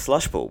operate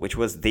Slushpool, which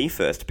was the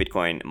first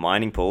Bitcoin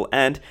mining pool,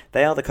 and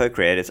they are the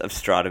co-creators of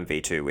Stratum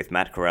v2 with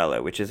Matt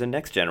Corallo, which is a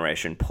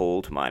next-generation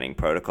pooled mining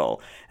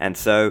protocol. And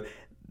so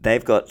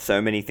they've got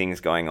so many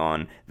things going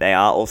on. They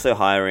are also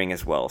hiring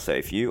as well. So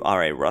if you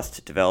are a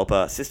Rust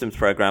developer, systems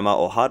programmer,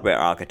 or hardware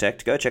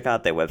architect, go check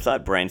out their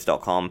website,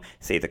 braiins.com,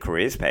 see the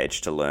careers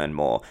page to learn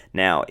more.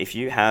 Now, if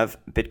you have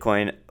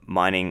Bitcoin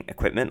mining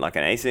equipment like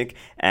an ASIC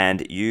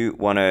and you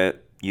want to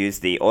use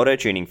the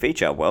auto-tuning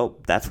feature, well,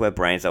 that's where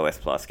Braiins OS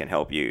Plus can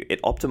help you. It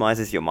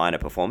optimizes your miner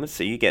performance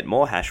so you get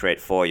more hash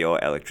rate for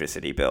your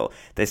electricity bill.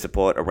 They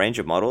support a range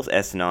of models,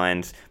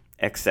 S9s,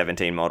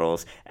 X17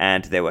 models,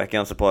 and they're working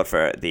on support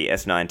for the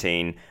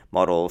S19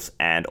 models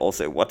and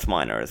also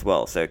WhatsMiner as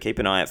well. So keep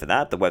an eye out for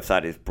that. The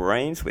website is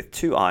Braiins with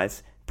 2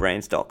 I's,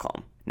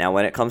 braiins.com. Now,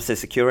 when it comes to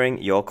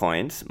securing your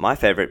coins, my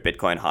favorite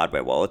Bitcoin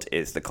hardware wallet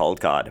is the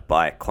Coldcard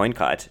by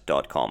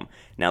CoinKite.com.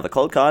 Now, the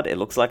Coldcard, it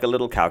looks like a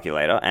little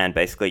calculator, and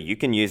basically you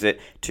can use it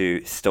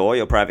to store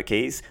your private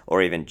keys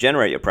or even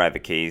generate your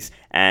private keys,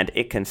 and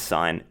it can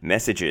sign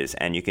messages,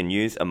 and you can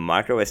use a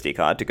micro SD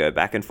card to go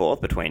back and forth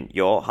between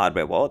your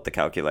hardware wallet, the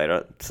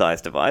calculator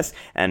size device,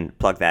 and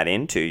plug that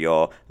into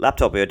your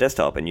laptop or your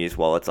desktop and use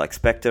wallets like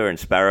Spectre and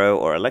Sparrow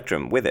or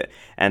Electrum with it.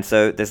 And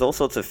so there's all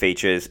sorts of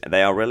features.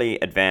 They are really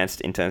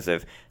advanced in terms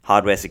of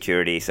hardware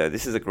security, so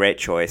this is a great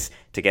choice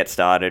to get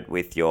started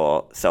with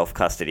your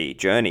self-custody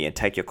journey and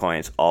take your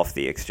coins off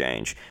the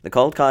exchange. The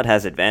Coldcard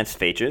has advanced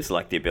features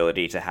like the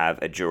ability to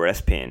have a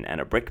Duress pin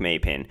and a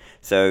BrickMe pin,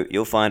 so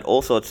you'll find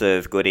all sorts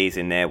of goodies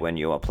in there when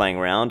you are playing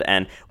around.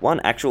 And one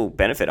actual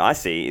benefit I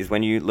see is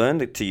when you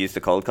learn to use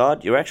the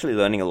Coldcard, you're actually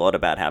learning a lot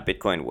about how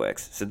Bitcoin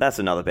works, so that's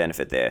another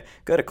benefit there.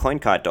 Go to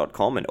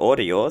CoinKite.com and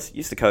order yours.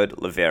 Use the code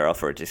LIVERA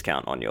for a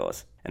discount on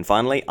yours. And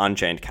finally,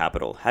 Unchained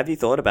Capital. Have you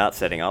thought about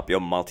setting up your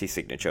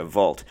multi-signature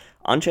vault?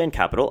 Unchained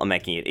Capital are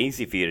making it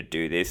easy for you to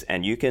do this,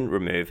 and you can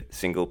remove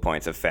single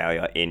points of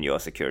failure in your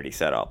security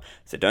setup.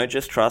 So don't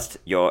just trust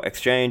your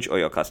exchange or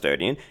your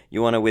custodian.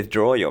 You want to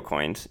withdraw your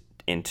coins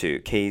into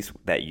keys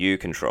that you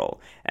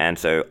control. And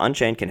so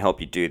Unchained can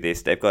help you do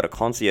this. They've got a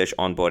concierge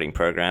onboarding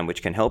program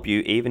which can help you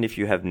even if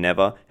you have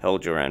never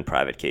held your own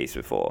private keys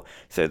before.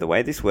 So the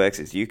way this works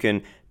is you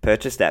can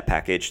purchase that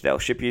package, they'll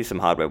ship you some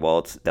hardware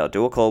wallets, they'll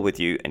do a call with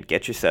you and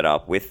get you set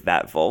up with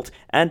that vault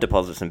and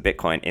deposit some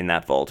Bitcoin in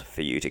that vault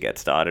for you to get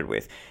started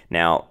with.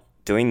 Now,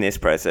 doing this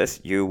process,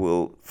 you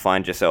will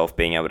find yourself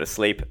being able to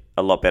sleep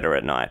a lot better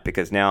at night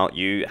because now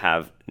you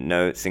have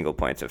no single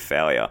points of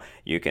failure.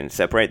 You can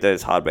separate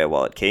those hardware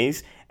wallet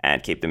keys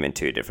and keep them in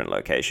 2 different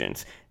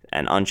locations.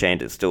 And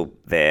Unchained is still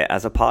there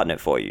as a partner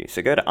for you.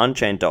 So go to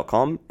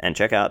unchained.com and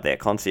check out their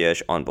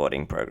concierge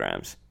onboarding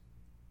programs.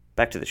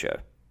 Back to the show.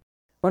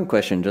 One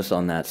question just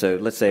on that. So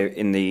let's say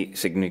in the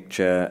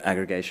signature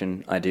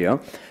aggregation idea,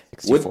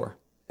 64.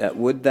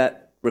 Would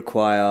that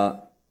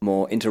require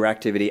more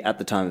interactivity at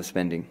the time of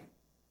spending.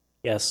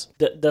 Yes,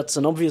 that's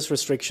an obvious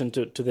restriction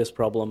to this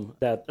problem,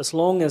 that as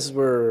long as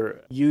we're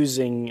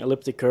using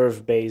elliptic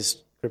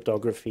curve-based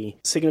cryptography,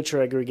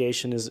 signature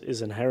aggregation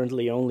is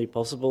inherently only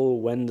possible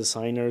when the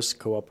signers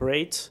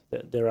cooperate.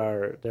 There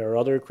are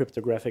other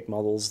cryptographic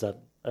models that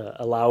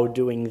allow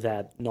doing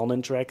that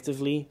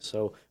non-interactively,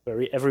 so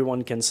where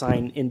everyone can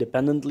sign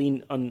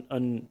independently,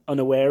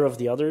 unaware of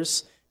the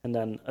others, and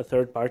then a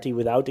third party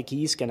without the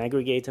keys can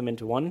aggregate them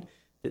into one.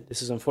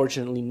 This is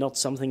unfortunately not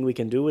something we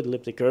can do with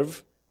elliptic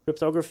curve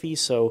cryptography,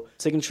 so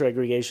signature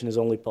aggregation is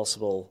only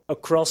possible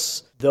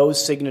across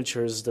those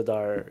signatures that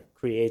are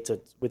created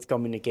with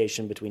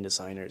communication between the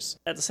signers.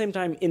 At the same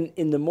time,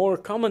 in the more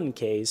common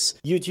case,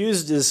 you'd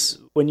use this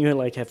when you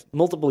have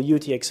multiple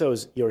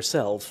UTXOs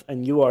yourself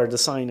and you are the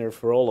signer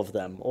for all of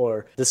them,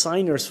 or the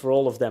signers for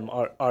all of them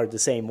are the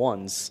same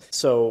ones.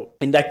 So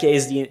in that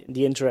case, the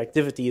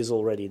interactivity is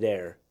already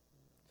there.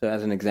 So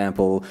as an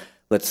example,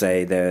 let's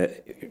say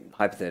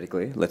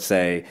hypothetically,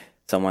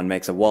 someone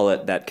makes a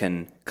wallet that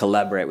can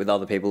collaborate with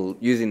other people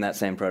using that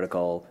same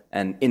protocol,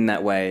 and in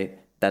that way,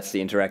 that's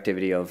the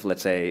interactivity of,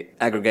 let's say,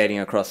 aggregating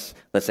across,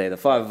 let's say the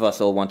 5 of us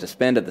all want to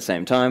spend at the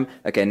same time.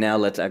 Okay, now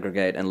let's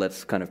aggregate and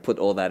let's kind of put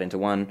all that into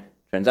one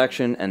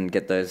transaction and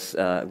get those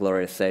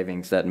glorious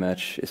savings that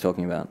Murch is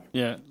talking about.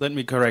 Yeah, let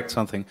me correct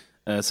something.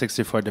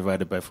 64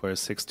 divided by 4 is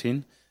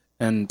 16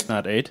 and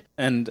not 8.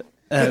 And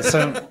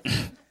so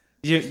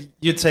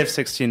you'd save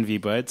 16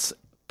 VBytes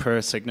per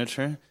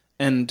signature.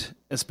 And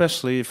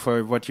especially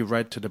for what you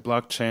write to the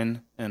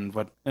blockchain and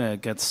what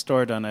gets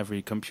stored on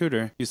every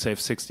computer, you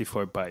save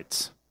 64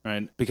 bytes,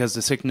 right? Because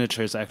the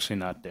signature is actually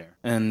not there.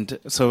 And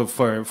so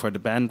for the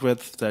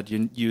bandwidth that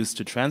you use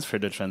to transfer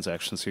the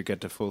transactions, you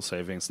get the full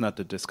savings, not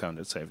the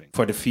discounted savings.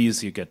 For the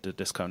fees, you get the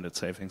discounted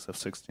savings of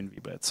 16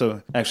 VBytes.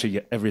 So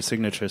actually, every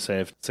signature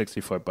saved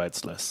 64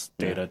 bytes less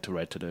data to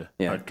write to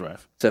the hard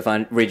drive. So if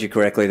I read you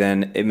correctly,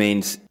 then it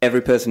means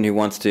every person who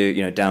wants to,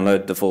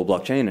 download the full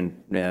blockchain,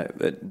 and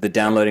the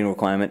downloading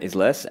requirement is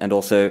less, and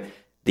also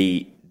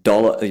the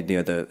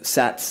the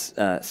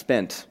sats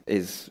spent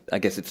is, I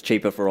guess it's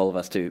cheaper for all of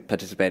us to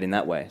participate in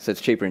that way. So it's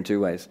cheaper in two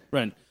ways.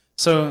 Right.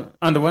 So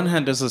on the one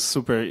hand, this is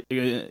super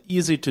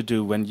easy to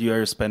do when you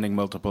are spending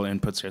multiple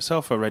inputs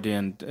yourself already,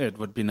 and it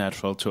would be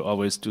natural to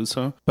always do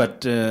so.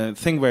 But the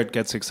thing where it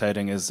gets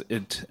exciting is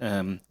it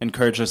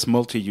encourages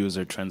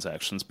multi-user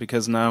transactions,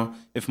 because now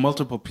if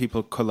multiple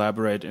people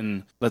collaborate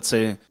in, let's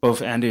say,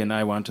 both Andy and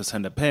I want to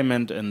send a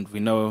payment, and we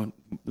know,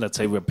 let's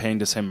say we're paying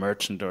the same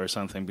merchant or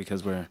something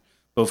because we're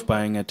both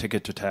buying a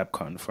ticket to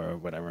TabConf or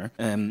whatever,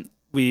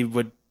 we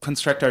would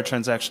construct our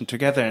transaction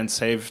together and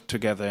save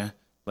together,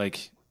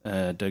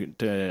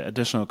 the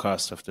additional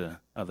cost of the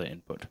other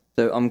input.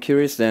 So I'm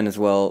curious then as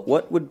well,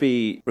 what would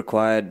be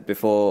required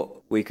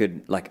before we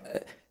could,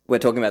 we're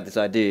talking about this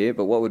idea,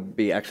 but what would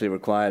be actually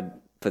required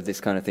for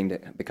this kind of thing to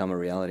become a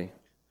reality?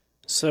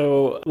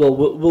 So,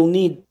 we'll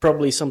need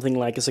probably something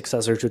like a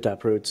successor to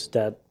Taproot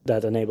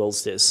that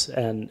enables this.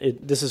 And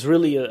this is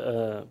really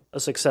a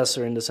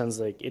successor in the sense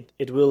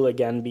it will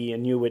again be a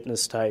new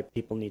witness type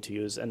people need to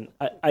use. And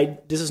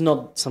this is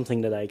not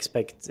something that I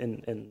expect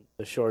in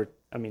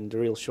the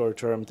real short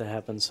term to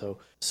happen. So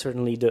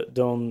certainly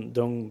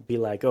don't be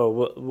like,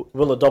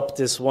 we'll adopt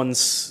this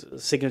once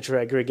signature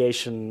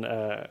aggregation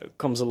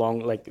comes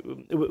along.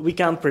 We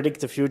can't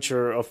predict the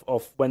future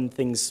of when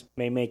things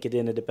may make it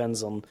in. It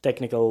depends on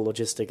technical,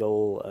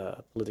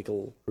 logistical,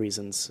 political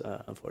reasons,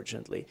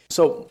 unfortunately.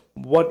 So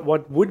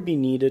what would be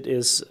needed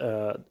is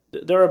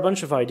there are a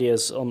bunch of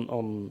ideas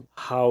on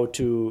how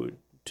to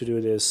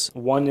do this.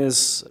 One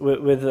is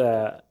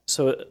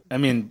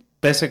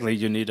basically,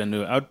 you need a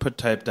new output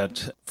type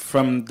that,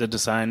 from the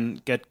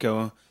design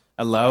get-go,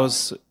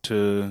 allows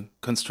to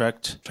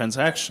construct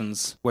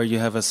transactions where you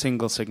have a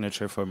single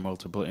signature for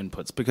multiple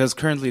inputs. Because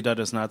currently that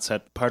is not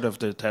set part of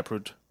the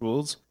Taproot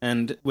rules.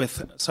 And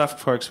with soft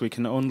forks, we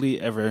can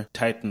only ever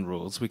tighten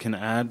rules. We can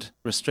add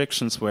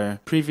restrictions where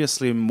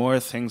previously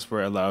more things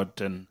were allowed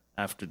than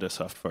after the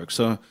soft fork.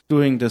 So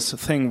doing this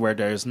thing where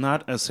there is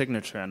not a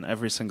signature on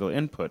every single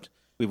input,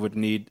 we would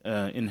need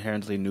an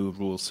inherently new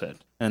rule set.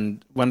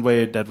 And one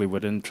way that we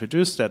would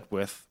introduce that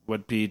with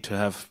would be to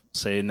have,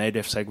 say,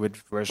 native SegWit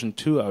version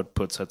 2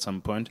 outputs at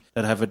some point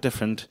that have a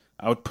different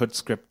output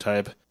script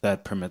type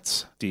that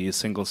permits the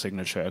single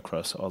signature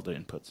across all the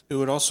inputs. It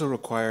would also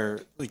require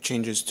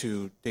changes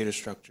to data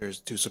structures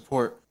to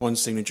support one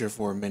signature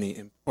for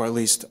many, or at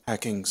least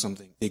hacking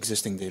something, the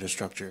existing data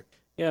structure.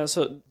 Yeah,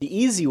 so the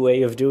easy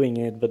way of doing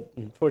it, but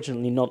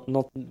unfortunately not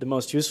the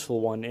most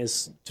useful one,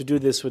 is to do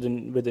this with a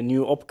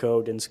new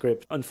opcode in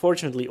script.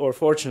 Unfortunately, or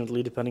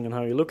fortunately, depending on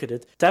how you look at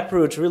it,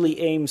 Taproot really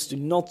aims to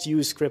not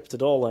use script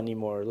at all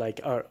anymore.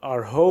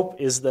 Our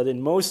hope is that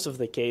in most of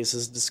the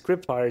cases, the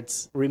script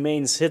part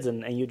remains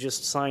hidden and you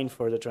just sign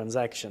for the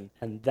transaction.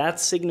 And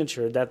that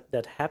signature,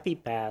 that happy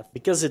path,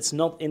 because it's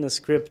not in a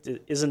script,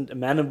 it isn't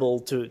amenable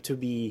to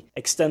be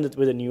extended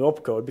with a new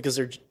opcode because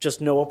there's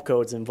just no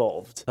opcodes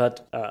involved.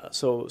 But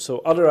so So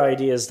other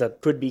ideas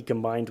that could be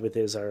combined with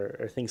this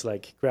are things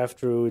like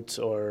GraphRoot,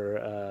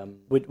 or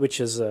which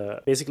is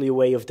basically a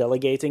way of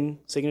delegating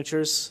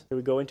signatures. Did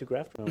we go into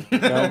GraphRoot?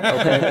 No?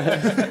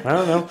 Okay. I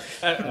don't know.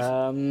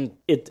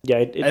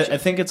 I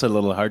think it's a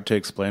little hard to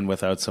explain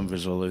without some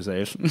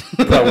visualization.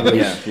 Probably.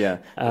 Yeah.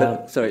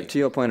 But, sorry, to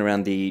your point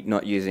around the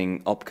not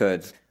using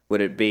opcodes,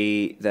 would it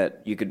be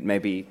that you could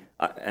maybe,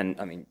 and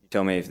I mean,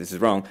 tell me if this is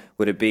wrong,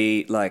 would it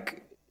be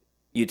like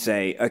you'd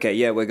say, okay,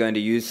 yeah, we're going to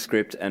use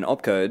script and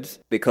opcodes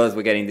because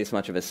we're getting this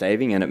much of a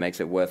saving and it makes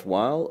it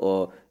worthwhile?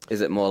 Or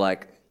is it more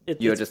like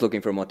you're just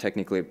looking for a more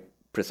technically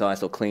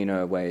precise or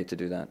cleaner way to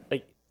do that?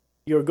 Like,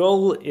 your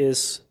goal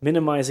is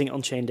minimizing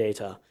on-chain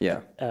data.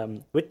 Yeah.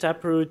 With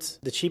Taproot,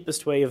 the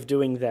cheapest way of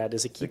doing that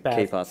is a key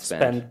path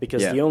spend,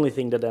 because Yeah. the only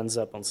thing that ends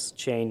up on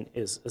chain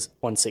is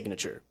one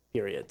signature,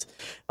 period.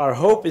 Our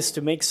hope is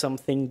to make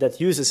something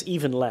that uses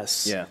even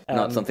less. Yeah,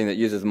 not something that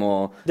uses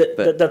more.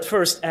 That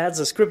first adds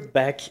a script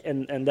back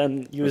and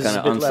then uses kind a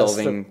of bit less.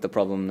 unsolving the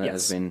problem that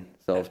has been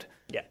solved.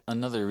 Yeah.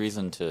 Another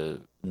reason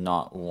to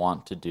not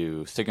want to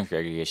do signature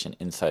aggregation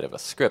inside of a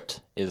script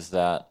is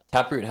that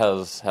Taproot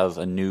has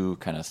a new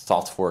kind of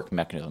soft fork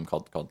mechanism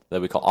called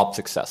that we call op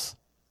success,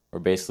 where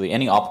basically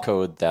any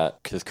opcode that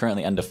is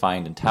currently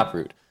undefined in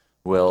Taproot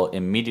will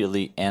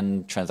immediately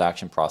end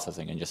transaction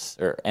processing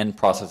or end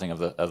processing of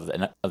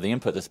the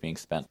input that's being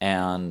spent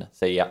and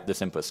say, yeah,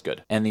 this input's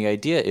good. And the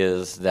idea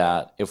is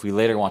that if we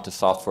later want to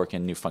soft fork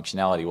in new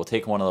functionality, we'll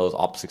take one of those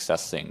op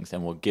success things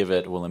and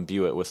we'll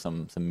imbue it with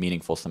some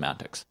meaningful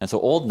semantics. And so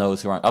old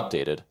nodes who aren't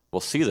updated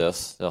will see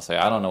this, they'll say,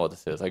 I don't know what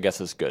this is, I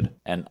guess it's good.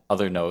 And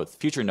other nodes,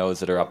 future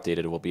nodes that are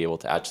updated, will be able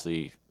to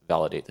actually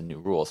validate the new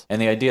rules.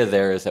 And the idea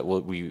there is that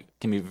we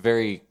can be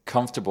very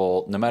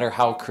comfortable, no matter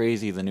how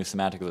crazy the new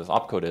semantic of this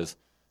opcode is,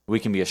 we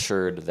can be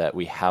assured that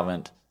we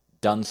haven't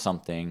done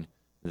something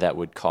that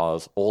would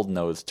cause old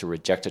nodes to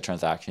reject a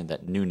transaction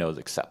that new nodes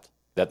accept.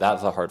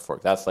 That's a hard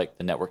fork. That's like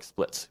the network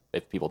splits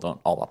if people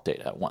don't all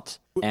update at once.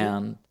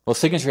 And well,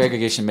 signature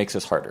aggregation makes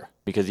this harder,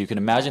 because you can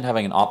imagine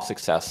having an op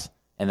success,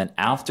 and then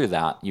after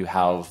that you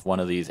have one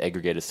of these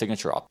aggregated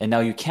signature ops. And now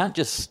you can't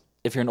just,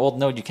 if you're an old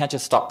node, you can't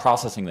just stop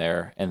processing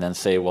there and then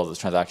say, well, this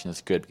transaction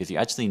is good, because you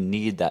actually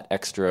need that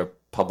extra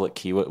public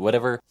key,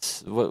 whatever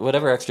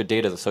extra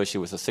data is associated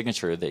with a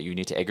signature that you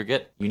need to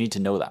aggregate, you need to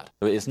know that.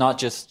 So it's not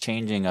just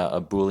changing a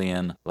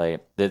Boolean,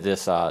 like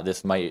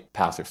this might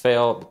pass or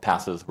fail. The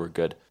passes were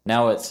good.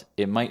 Now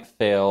it might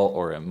fail,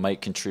 or it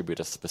might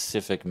contribute a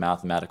specific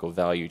mathematical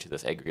value to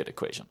this aggregate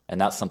equation, and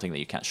that's something that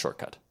you can't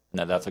shortcut.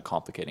 Now that's a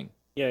complicating.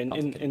 Yeah,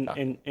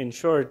 in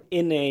short,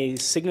 in a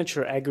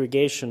signature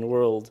aggregation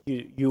world,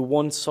 you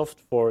want soft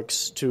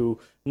forks to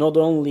not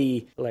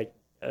only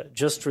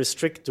just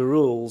restrict the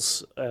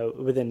rules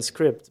within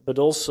script, but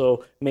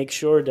also make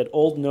sure that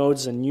old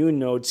nodes and new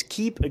nodes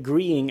keep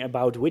agreeing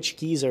about which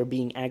keys are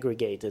being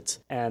aggregated.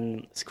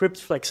 And script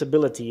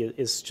flexibility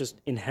is just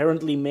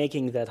inherently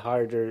making that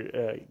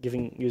harder,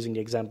 using the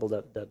example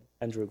that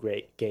Andrew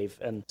gave.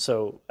 And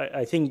so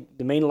I think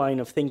the main line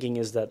of thinking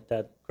is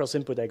that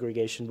cross-input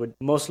aggregation would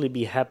mostly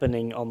be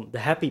happening on the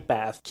happy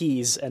path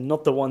keys and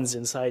not the ones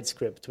inside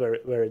script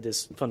where it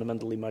is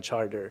fundamentally much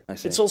harder.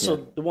 It's also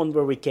the one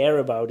where we care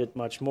about it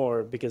much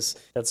more, because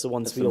that's the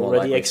ones we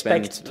already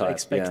expect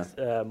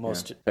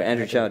most. So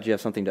Andrew Chow, do you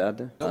have something to add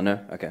there? Nope. Oh, no?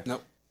 Okay.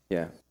 Nope.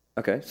 Yeah.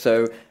 Okay.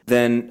 So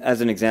then,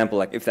 as an example,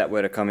 like if that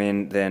were to come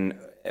in, then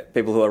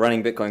people who are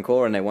running Bitcoin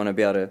Core and they want to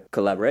be able to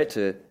collaborate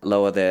to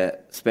lower their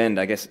spend,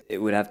 I guess it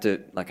would have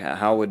to, like,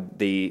 how would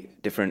the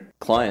different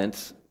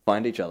clients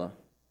find each other?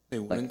 They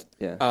wouldn't.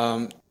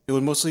 Yeah. It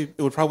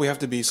would probably have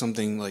to be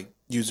something like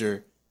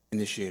user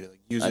initiated.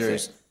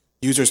 Like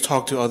users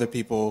talk to other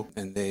people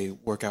and they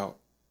work out.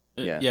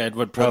 Yeah. Yeah, it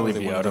would probably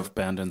be out of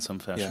band in some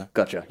fashion. Yeah.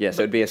 Gotcha. Yeah,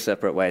 so it'd be a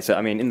separate way. So,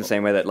 I mean, in the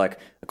same way that, like,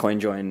 a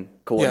CoinJoin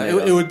coordinator...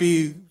 Yeah, it would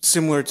be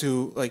similar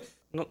to, like,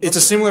 it's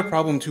a similar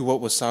problem to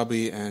what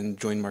Wasabi and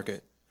Join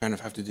Market kind of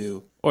have to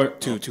do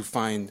to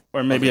find...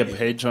 Or maybe a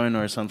PayJoin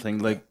or something,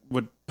 like,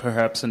 would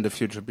perhaps in the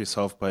future be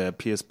solved by a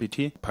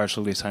PSBT,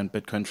 partially signed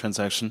Bitcoin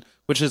transaction,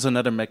 which is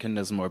another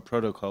mechanism or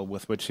protocol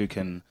with which you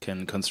can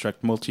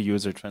construct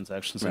multi-user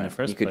transactions in the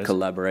first place. You could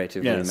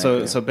collaboratively Yeah,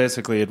 make so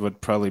basically it would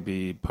probably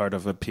be part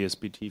of a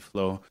PSBT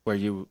flow where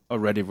you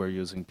already were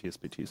using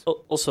PSBTs.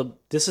 Also,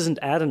 this isn't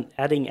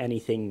adding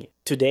anything.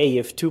 Today,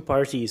 if two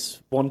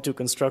parties want to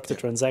construct a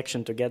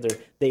transaction together,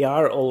 they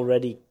are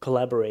already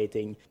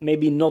collaborating.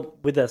 Maybe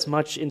not with as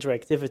much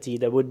interactivity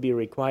that would be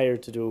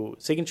required to do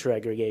signature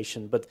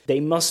aggregation, but they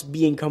must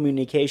be in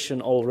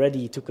communication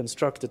already to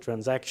construct a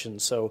transaction.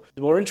 So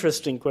the more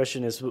interesting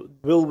question is,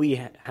 will we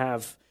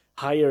have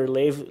higher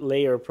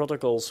layer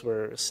protocols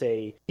where,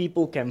 say,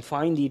 people can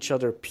find each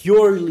other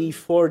purely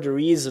for the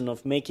reason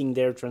of making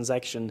their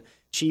transaction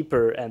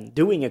cheaper and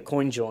doing a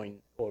CoinJoin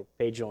or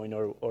PayJoin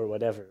or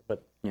whatever?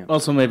 But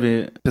also,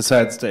 maybe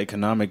besides the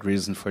economic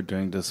reason for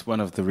doing this, one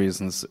of the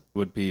reasons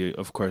would be,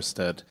 of course,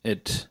 that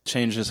it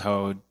changes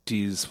how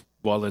these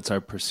wallets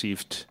are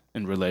perceived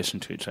in relation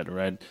to each other,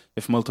 right?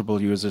 If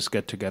multiple users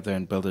get together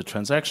and build a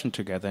transaction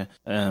together,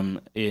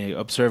 a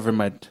observer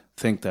might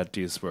think that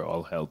these were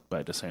all held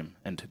by the same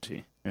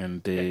entity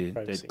and they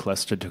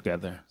cluster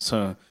together.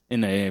 So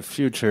in a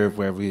future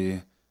where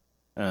we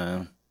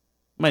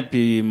might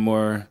be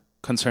more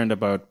concerned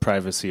about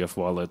privacy of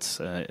wallets,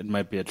 it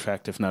might be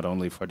attractive not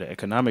only for the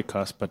economic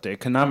cost, but the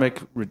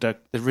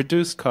the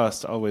reduced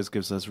cost always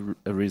gives us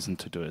a reason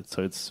to do it.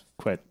 So it's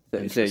quite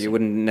so you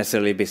wouldn't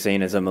necessarily be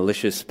seen as a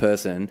malicious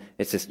person.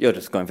 It's just you're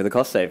just going for the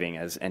cost saving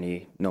as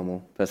any normal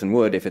person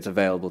would if it's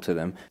available to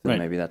them. So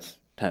maybe that's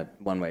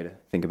one way to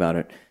think about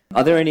it.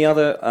 Are there any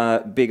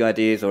other big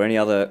ideas or any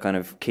other kind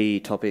of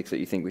key topics that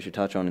you think we should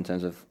touch on in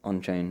terms of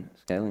on-chain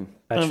scaling?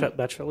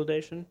 Batch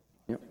validation?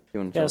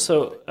 Yeah,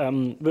 so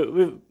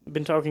we've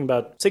been talking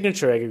about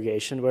signature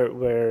aggregation, where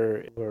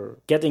we're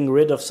getting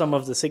rid of some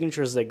of the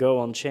signatures that go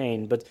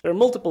on-chain, but there are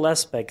multiple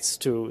aspects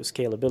to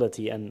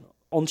scalability, and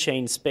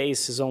on-chain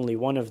space is only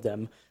one of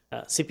them.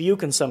 CPU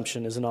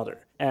consumption is another.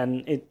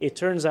 And it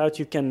turns out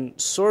you can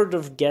sort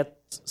of get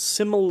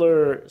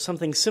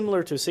something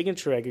similar to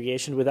signature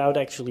aggregation without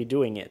actually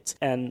doing it.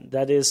 And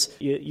that is,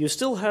 you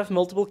still have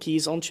multiple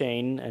keys on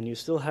chain and you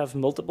still have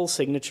multiple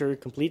signature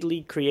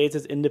completely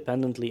created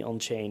independently on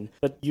chain,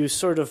 but you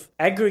sort of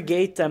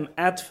aggregate them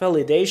at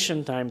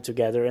validation time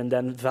together and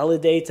then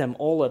validate them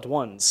all at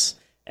once.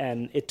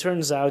 And it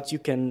turns out you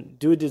can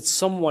do this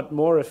somewhat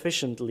more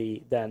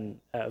efficiently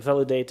than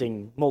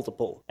validating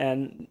multiple.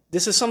 And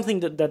this is something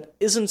that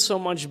isn't so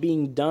much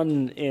being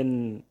done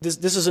in...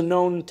 This is a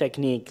known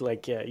technique.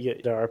 Like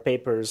there are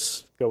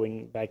papers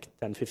going back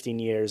 10, 15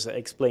 years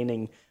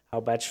explaining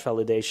how batch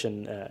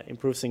validation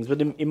improves things.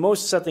 But in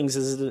most settings,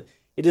 it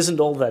isn't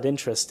all that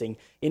interesting.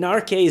 In our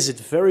case, it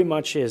very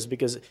much is,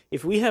 because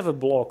if we have a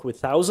block with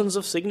thousands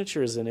of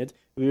signatures in it,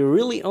 we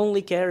really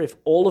only care if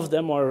all of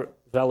them are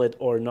valid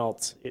or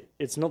not.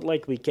 It's not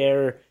like we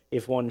care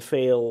if one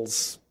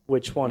fails,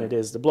 which one it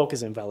is. The block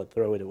is invalid,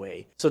 throw it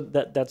away. So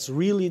that's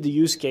really the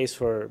use case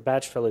for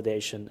batch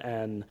validation.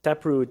 And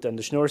Taproot and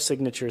the Schnorr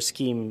signature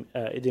scheme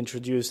it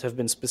introduced have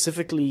been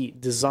specifically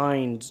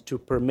designed to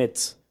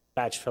permit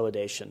batch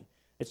validation.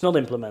 It's not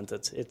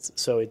implemented.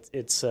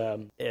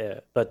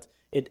 But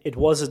it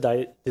was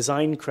a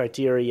design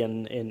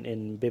criterion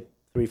in BIP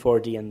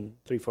 340 and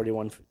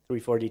 341,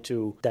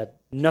 342 that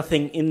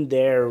nothing in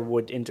there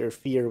would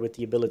interfere with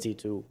the ability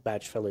to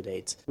batch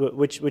validate,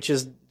 which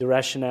is the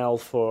rationale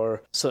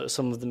for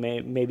some of the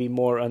maybe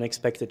more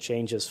unexpected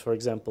changes. For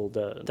example,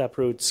 the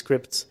Taproot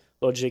script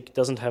logic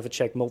doesn't have a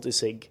check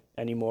multisig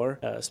anymore,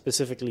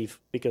 specifically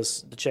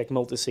because the check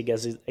multisig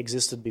as it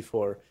existed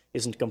before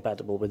isn't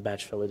compatible with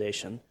batch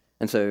validation.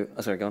 And so,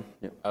 sorry, go on.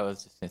 Yep. I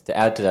was just to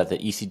add to that, the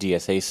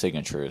ECDSA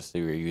signatures that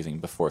we were using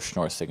before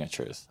Schnorr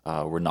signatures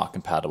were not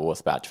compatible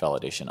with batch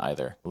validation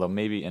either. Although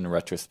maybe in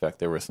retrospect,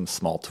 there were some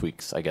small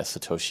tweaks I guess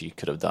Satoshi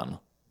could have done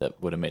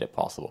that would have made it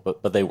possible,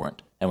 but they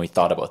weren't. And we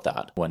thought about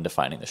that when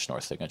defining the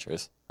Schnorr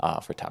signatures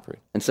for Taproot.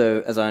 And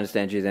so, as I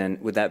understand you then,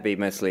 would that be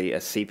mostly a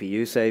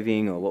CPU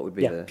saving, or what would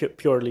be the...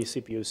 purely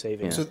CPU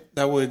saving. Yeah. So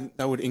that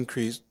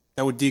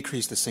would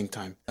decrease the sync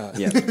time.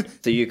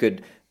 So you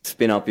could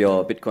spin up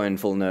your Bitcoin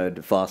full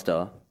node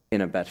faster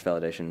in a batch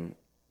validation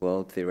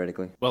world,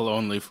 theoretically. Well,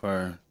 only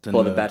for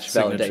the batch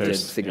validated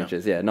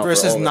signatures, not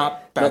versus for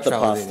not batch the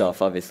past validated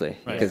stuff, obviously,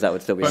 because that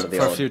would still be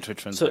for old. future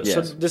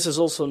transactions. So this is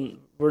also,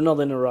 we're not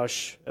in a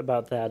rush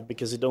about that,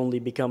 because it only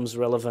becomes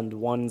relevant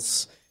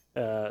once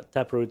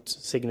Taproot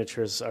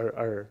signatures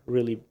are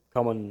really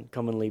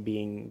commonly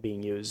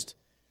being used.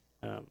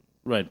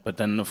 Right, but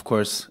then of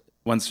course,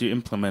 once you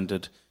implement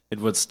it, it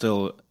would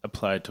still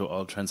apply to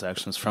all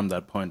transactions from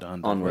that point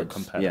on that were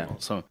compatible. Yeah.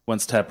 So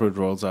once Taproot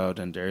rolls out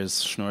and there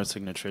is Schnorr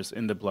signatures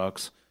in the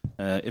blocks,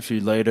 if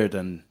you later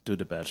then do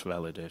the batch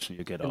validation,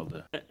 you get all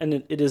the... And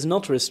it is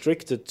not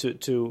restricted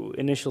to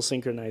initial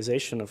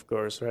synchronization, of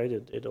course, right?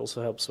 It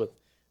also helps with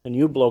a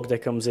new block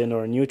that comes in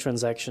or a new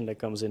transaction that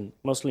comes in,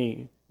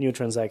 mostly new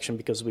transaction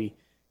because we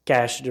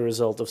cache the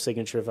result of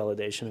signature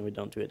validation and we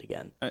don't do it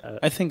again.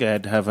 I think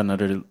I'd have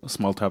another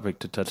small topic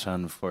to touch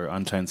on for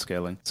on-chain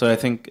scaling. So I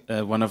think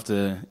one of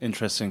the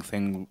interesting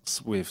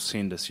things we've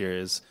seen this year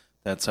is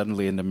that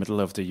suddenly in the middle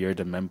of the year,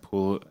 the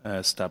mempool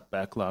stopped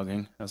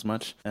backlogging as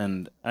much.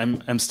 And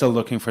I'm still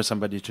looking for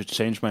somebody to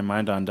change my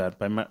mind on that.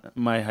 But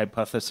my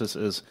hypothesis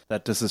is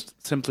that this is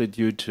simply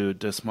due to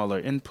the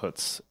smaller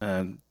inputs,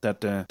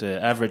 that the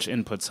average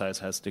input size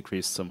has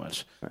decreased so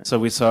much. Right. So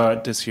we saw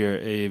this year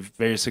a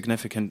very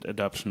significant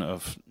adoption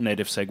of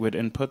native SegWit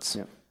inputs.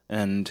 Yep.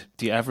 And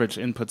the average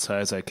input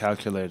size I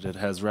calculated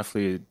has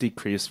roughly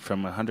decreased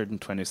from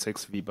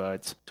 126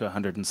 VBytes to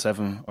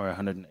 107 or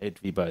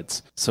 108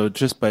 VBytes. So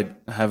just by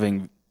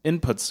having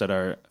inputs that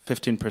are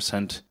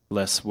 15%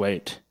 less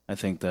weight, I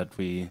think that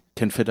we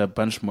can fit a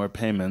bunch more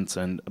payments,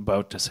 and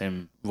about the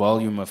same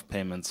volume of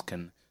payments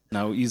can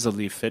now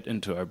easily fit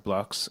into our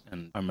blocks,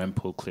 and our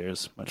mempool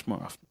clears much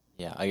more often.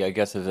 Yeah, I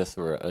guess if this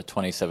were a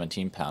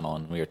 2017 panel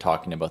and we were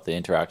talking about the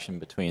interaction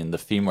between the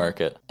fee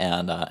market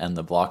and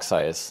the block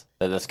size,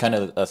 that's kind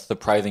of a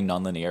surprising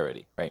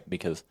nonlinearity, right?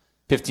 Because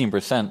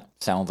 15%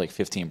 sounds like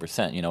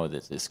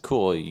 15%. It's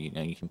cool.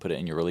 You can put it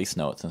in your release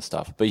notes and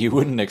stuff, but you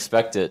wouldn't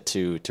expect it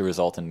to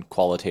result in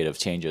qualitative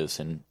changes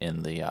in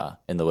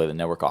the way the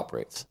network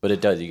operates. But it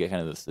does. You get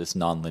kind of this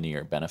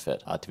nonlinear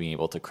benefit to being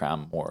able to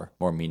cram more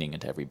meaning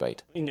into every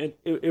byte.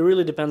 It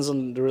really depends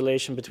on the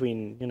relation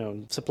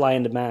between supply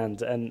and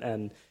demand,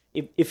 and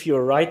if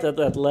you're right at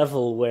that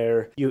level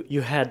where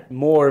you had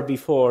more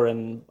before,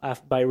 and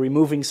by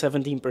removing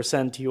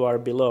 17% you are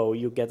below,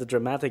 you get a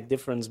dramatic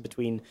difference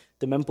between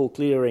the mempool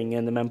clearing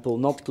and the mempool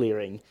not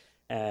clearing,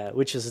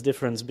 which is a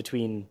difference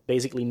between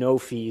basically no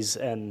fees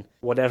and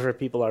whatever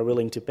people are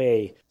willing to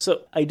pay.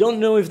 So I don't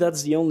know if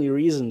that's the only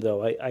reason,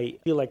 though. I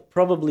feel like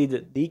probably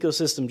the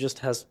ecosystem just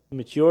has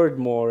matured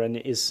more and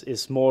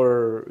is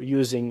more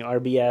using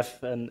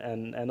RBF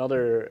and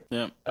other...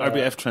 Yeah,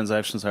 RBF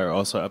transactions are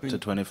also up to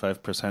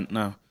 25%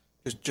 now.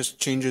 There's just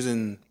changes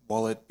in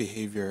wallet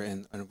behavior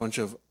and a bunch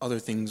of other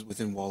things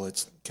within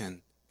wallets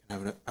can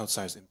have an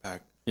outsized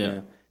impact.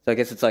 Yeah. So I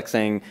guess it's like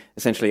saying,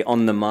 essentially,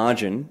 on the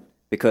margin,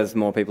 because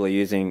more people are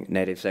using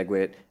native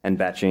SegWit and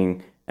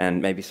batching and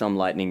maybe some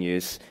Lightning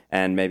use,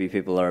 and maybe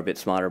people are a bit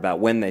smarter about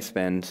when they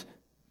spend,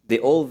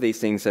 all of these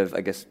things have, I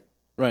guess,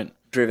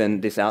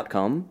 driven this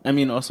outcome. I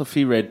mean, also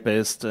fee rate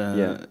based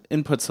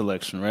input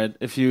selection, right?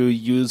 If you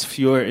use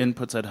fewer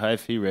inputs at high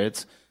fee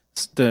rates,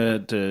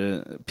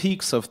 the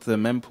peaks of the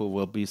mempool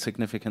will be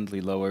significantly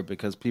lower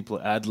because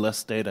people add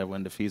less data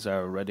when the fees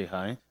are already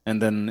high,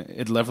 and then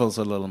it levels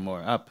a little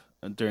more up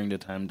during the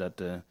time that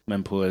the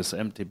mempool is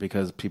empty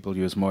because people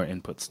use more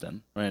inputs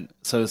then, right?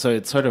 So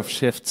it sort of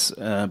shifts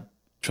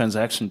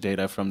transaction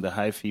data from the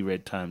high fee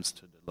rate times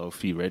to the low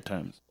fee rate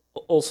times.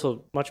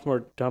 Also, much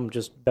more dumb,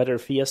 just better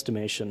fee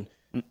estimation.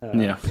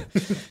 Yeah.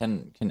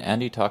 Can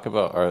Andy talk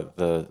about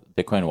the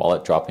Bitcoin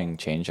wallet dropping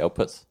change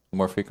outputs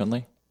more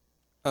frequently?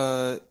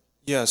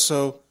 Yeah,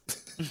 so...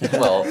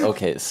 Well,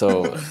 okay,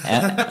 so...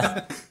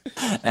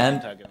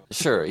 And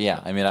sure,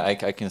 yeah. I mean, I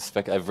can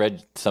spec. I've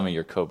read some of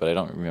your code, but I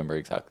don't remember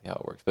exactly how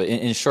it works. But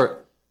in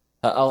short,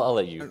 I'll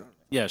let you.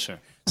 Yeah, sure.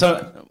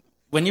 So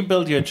when you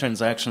build your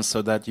transactions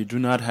so that you do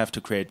not have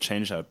to create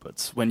change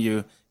outputs, when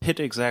you hit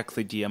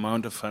exactly the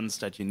amount of funds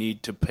that you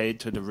need to pay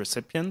to the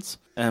recipients,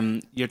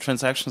 your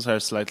transactions are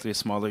slightly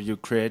smaller. You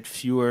create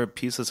fewer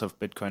pieces of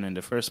Bitcoin in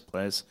the first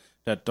place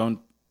that don't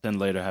then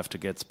later have to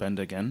get spent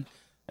again.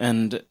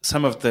 And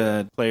some of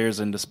the players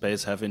in the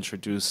space have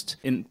introduced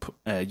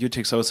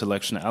UTXO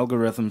selection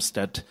algorithms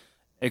that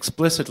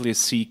explicitly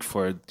seek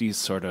for these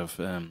sort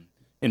of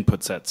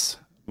input sets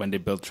when they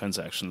build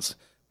transactions.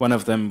 One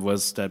of them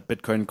was that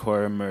Bitcoin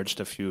Core merged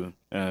a few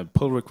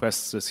pull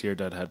requests this year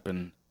that had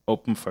been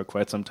open for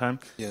quite some time.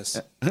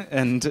 Yes.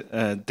 And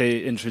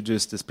they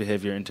introduced this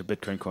behavior into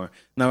Bitcoin Core.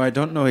 Now, I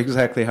don't know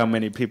exactly how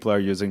many people are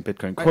using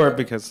Bitcoin Core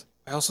because...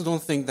 I also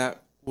don't think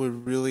that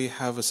would really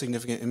have a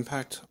significant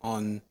impact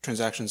on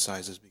transaction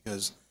sizes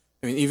because,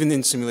 I mean, even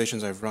in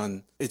simulations I've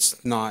run,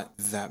 it's not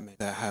that many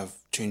that have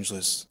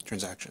changeless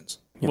transactions.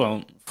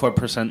 Well,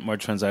 4% more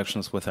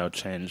transactions without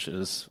change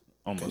is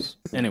almost...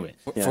 Anyway.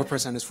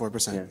 4% is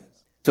 4%. Yeah.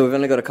 So we've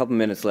only got a couple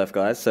minutes left,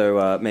 guys.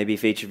 So maybe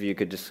if each of you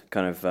could just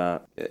kind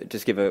of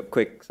just give a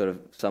quick sort of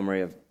summary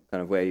of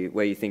kind of where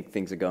you think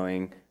things are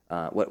going.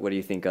 What do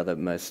you think are the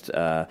most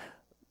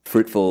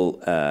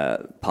fruitful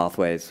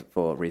pathways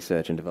for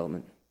research and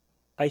development?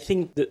 I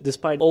think that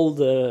despite all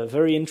the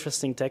very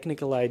interesting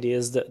technical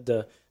ideas,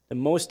 the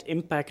most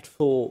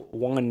impactful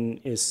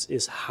one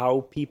is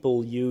how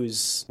people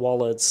use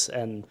wallets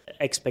and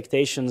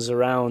expectations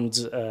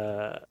around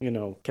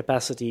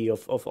capacity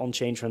of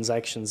on-chain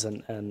transactions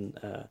and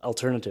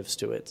alternatives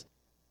to it.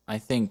 I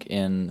think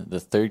in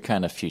the third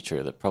kind of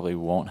future that probably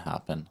won't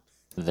happen,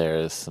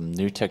 there's some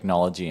new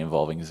technology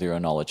involving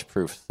zero-knowledge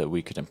proof that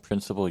we could in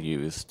principle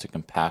use to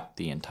compact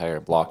the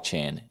entire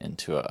blockchain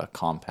into a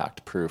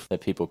compact proof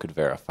that people could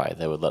verify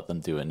that would let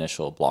them do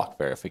initial block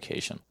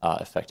verification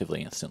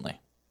effectively instantly.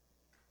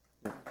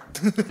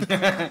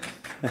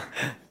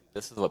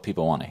 This is what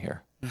people want to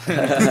hear.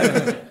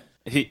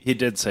 He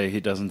did say he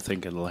doesn't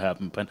think it'll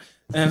happen, but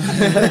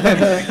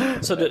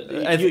so the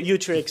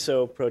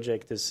UTXO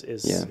project is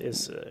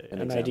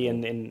an idea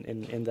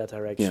in that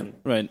direction.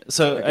 Yeah. Right.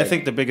 So okay. I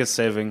think the biggest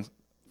saving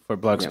for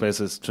block space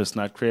is just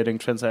not creating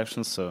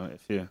transactions. So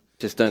if you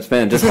just don't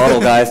spend, just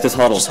hodl, guys, just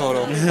hodl. Just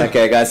hodl.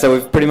 Okay, guys. So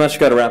we've pretty much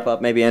got to wrap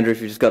up. Maybe Andrew,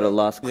 if you just got a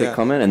last quick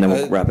comment, and then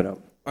we'll wrap it up.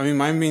 I mean,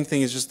 my main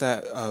thing is just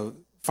that.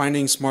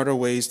 Finding smarter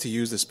ways to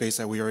use the space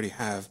that we already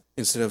have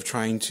instead of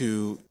trying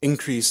to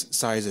increase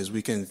sizes.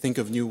 We can think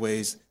of new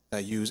ways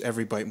that use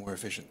every byte more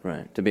efficient.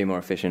 Right, to be more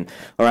efficient.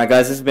 All right,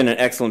 guys, this has been an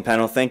excellent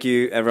panel. Thank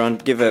you, everyone.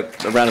 Give a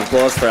round of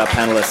applause for our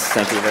panelists.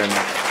 Thank you very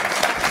much.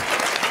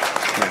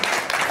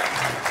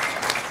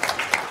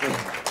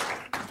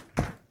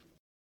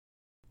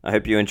 I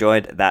hope you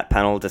enjoyed that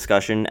panel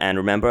discussion. And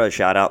remember, a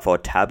shout out for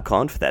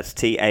TabConf. That's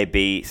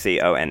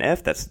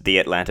TABCONF. That's the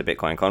Atlanta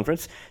Bitcoin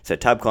Conference. So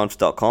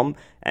tabconf.com,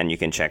 and you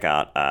can check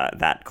out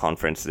that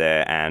conference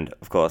there. And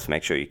of course,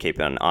 make sure you keep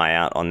an eye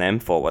out on them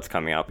for what's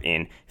coming up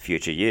in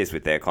future years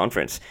with their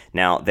conference.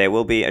 Now, there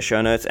will be a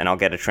show notes, and I'll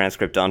get a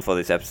transcript done for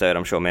this episode.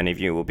 I'm sure many of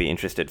you will be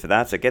interested for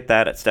that. So get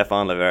that at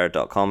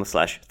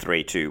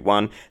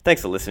stefanlivera.com/321.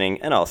 Thanks for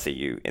listening, and I'll see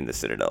you in the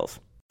Citadels.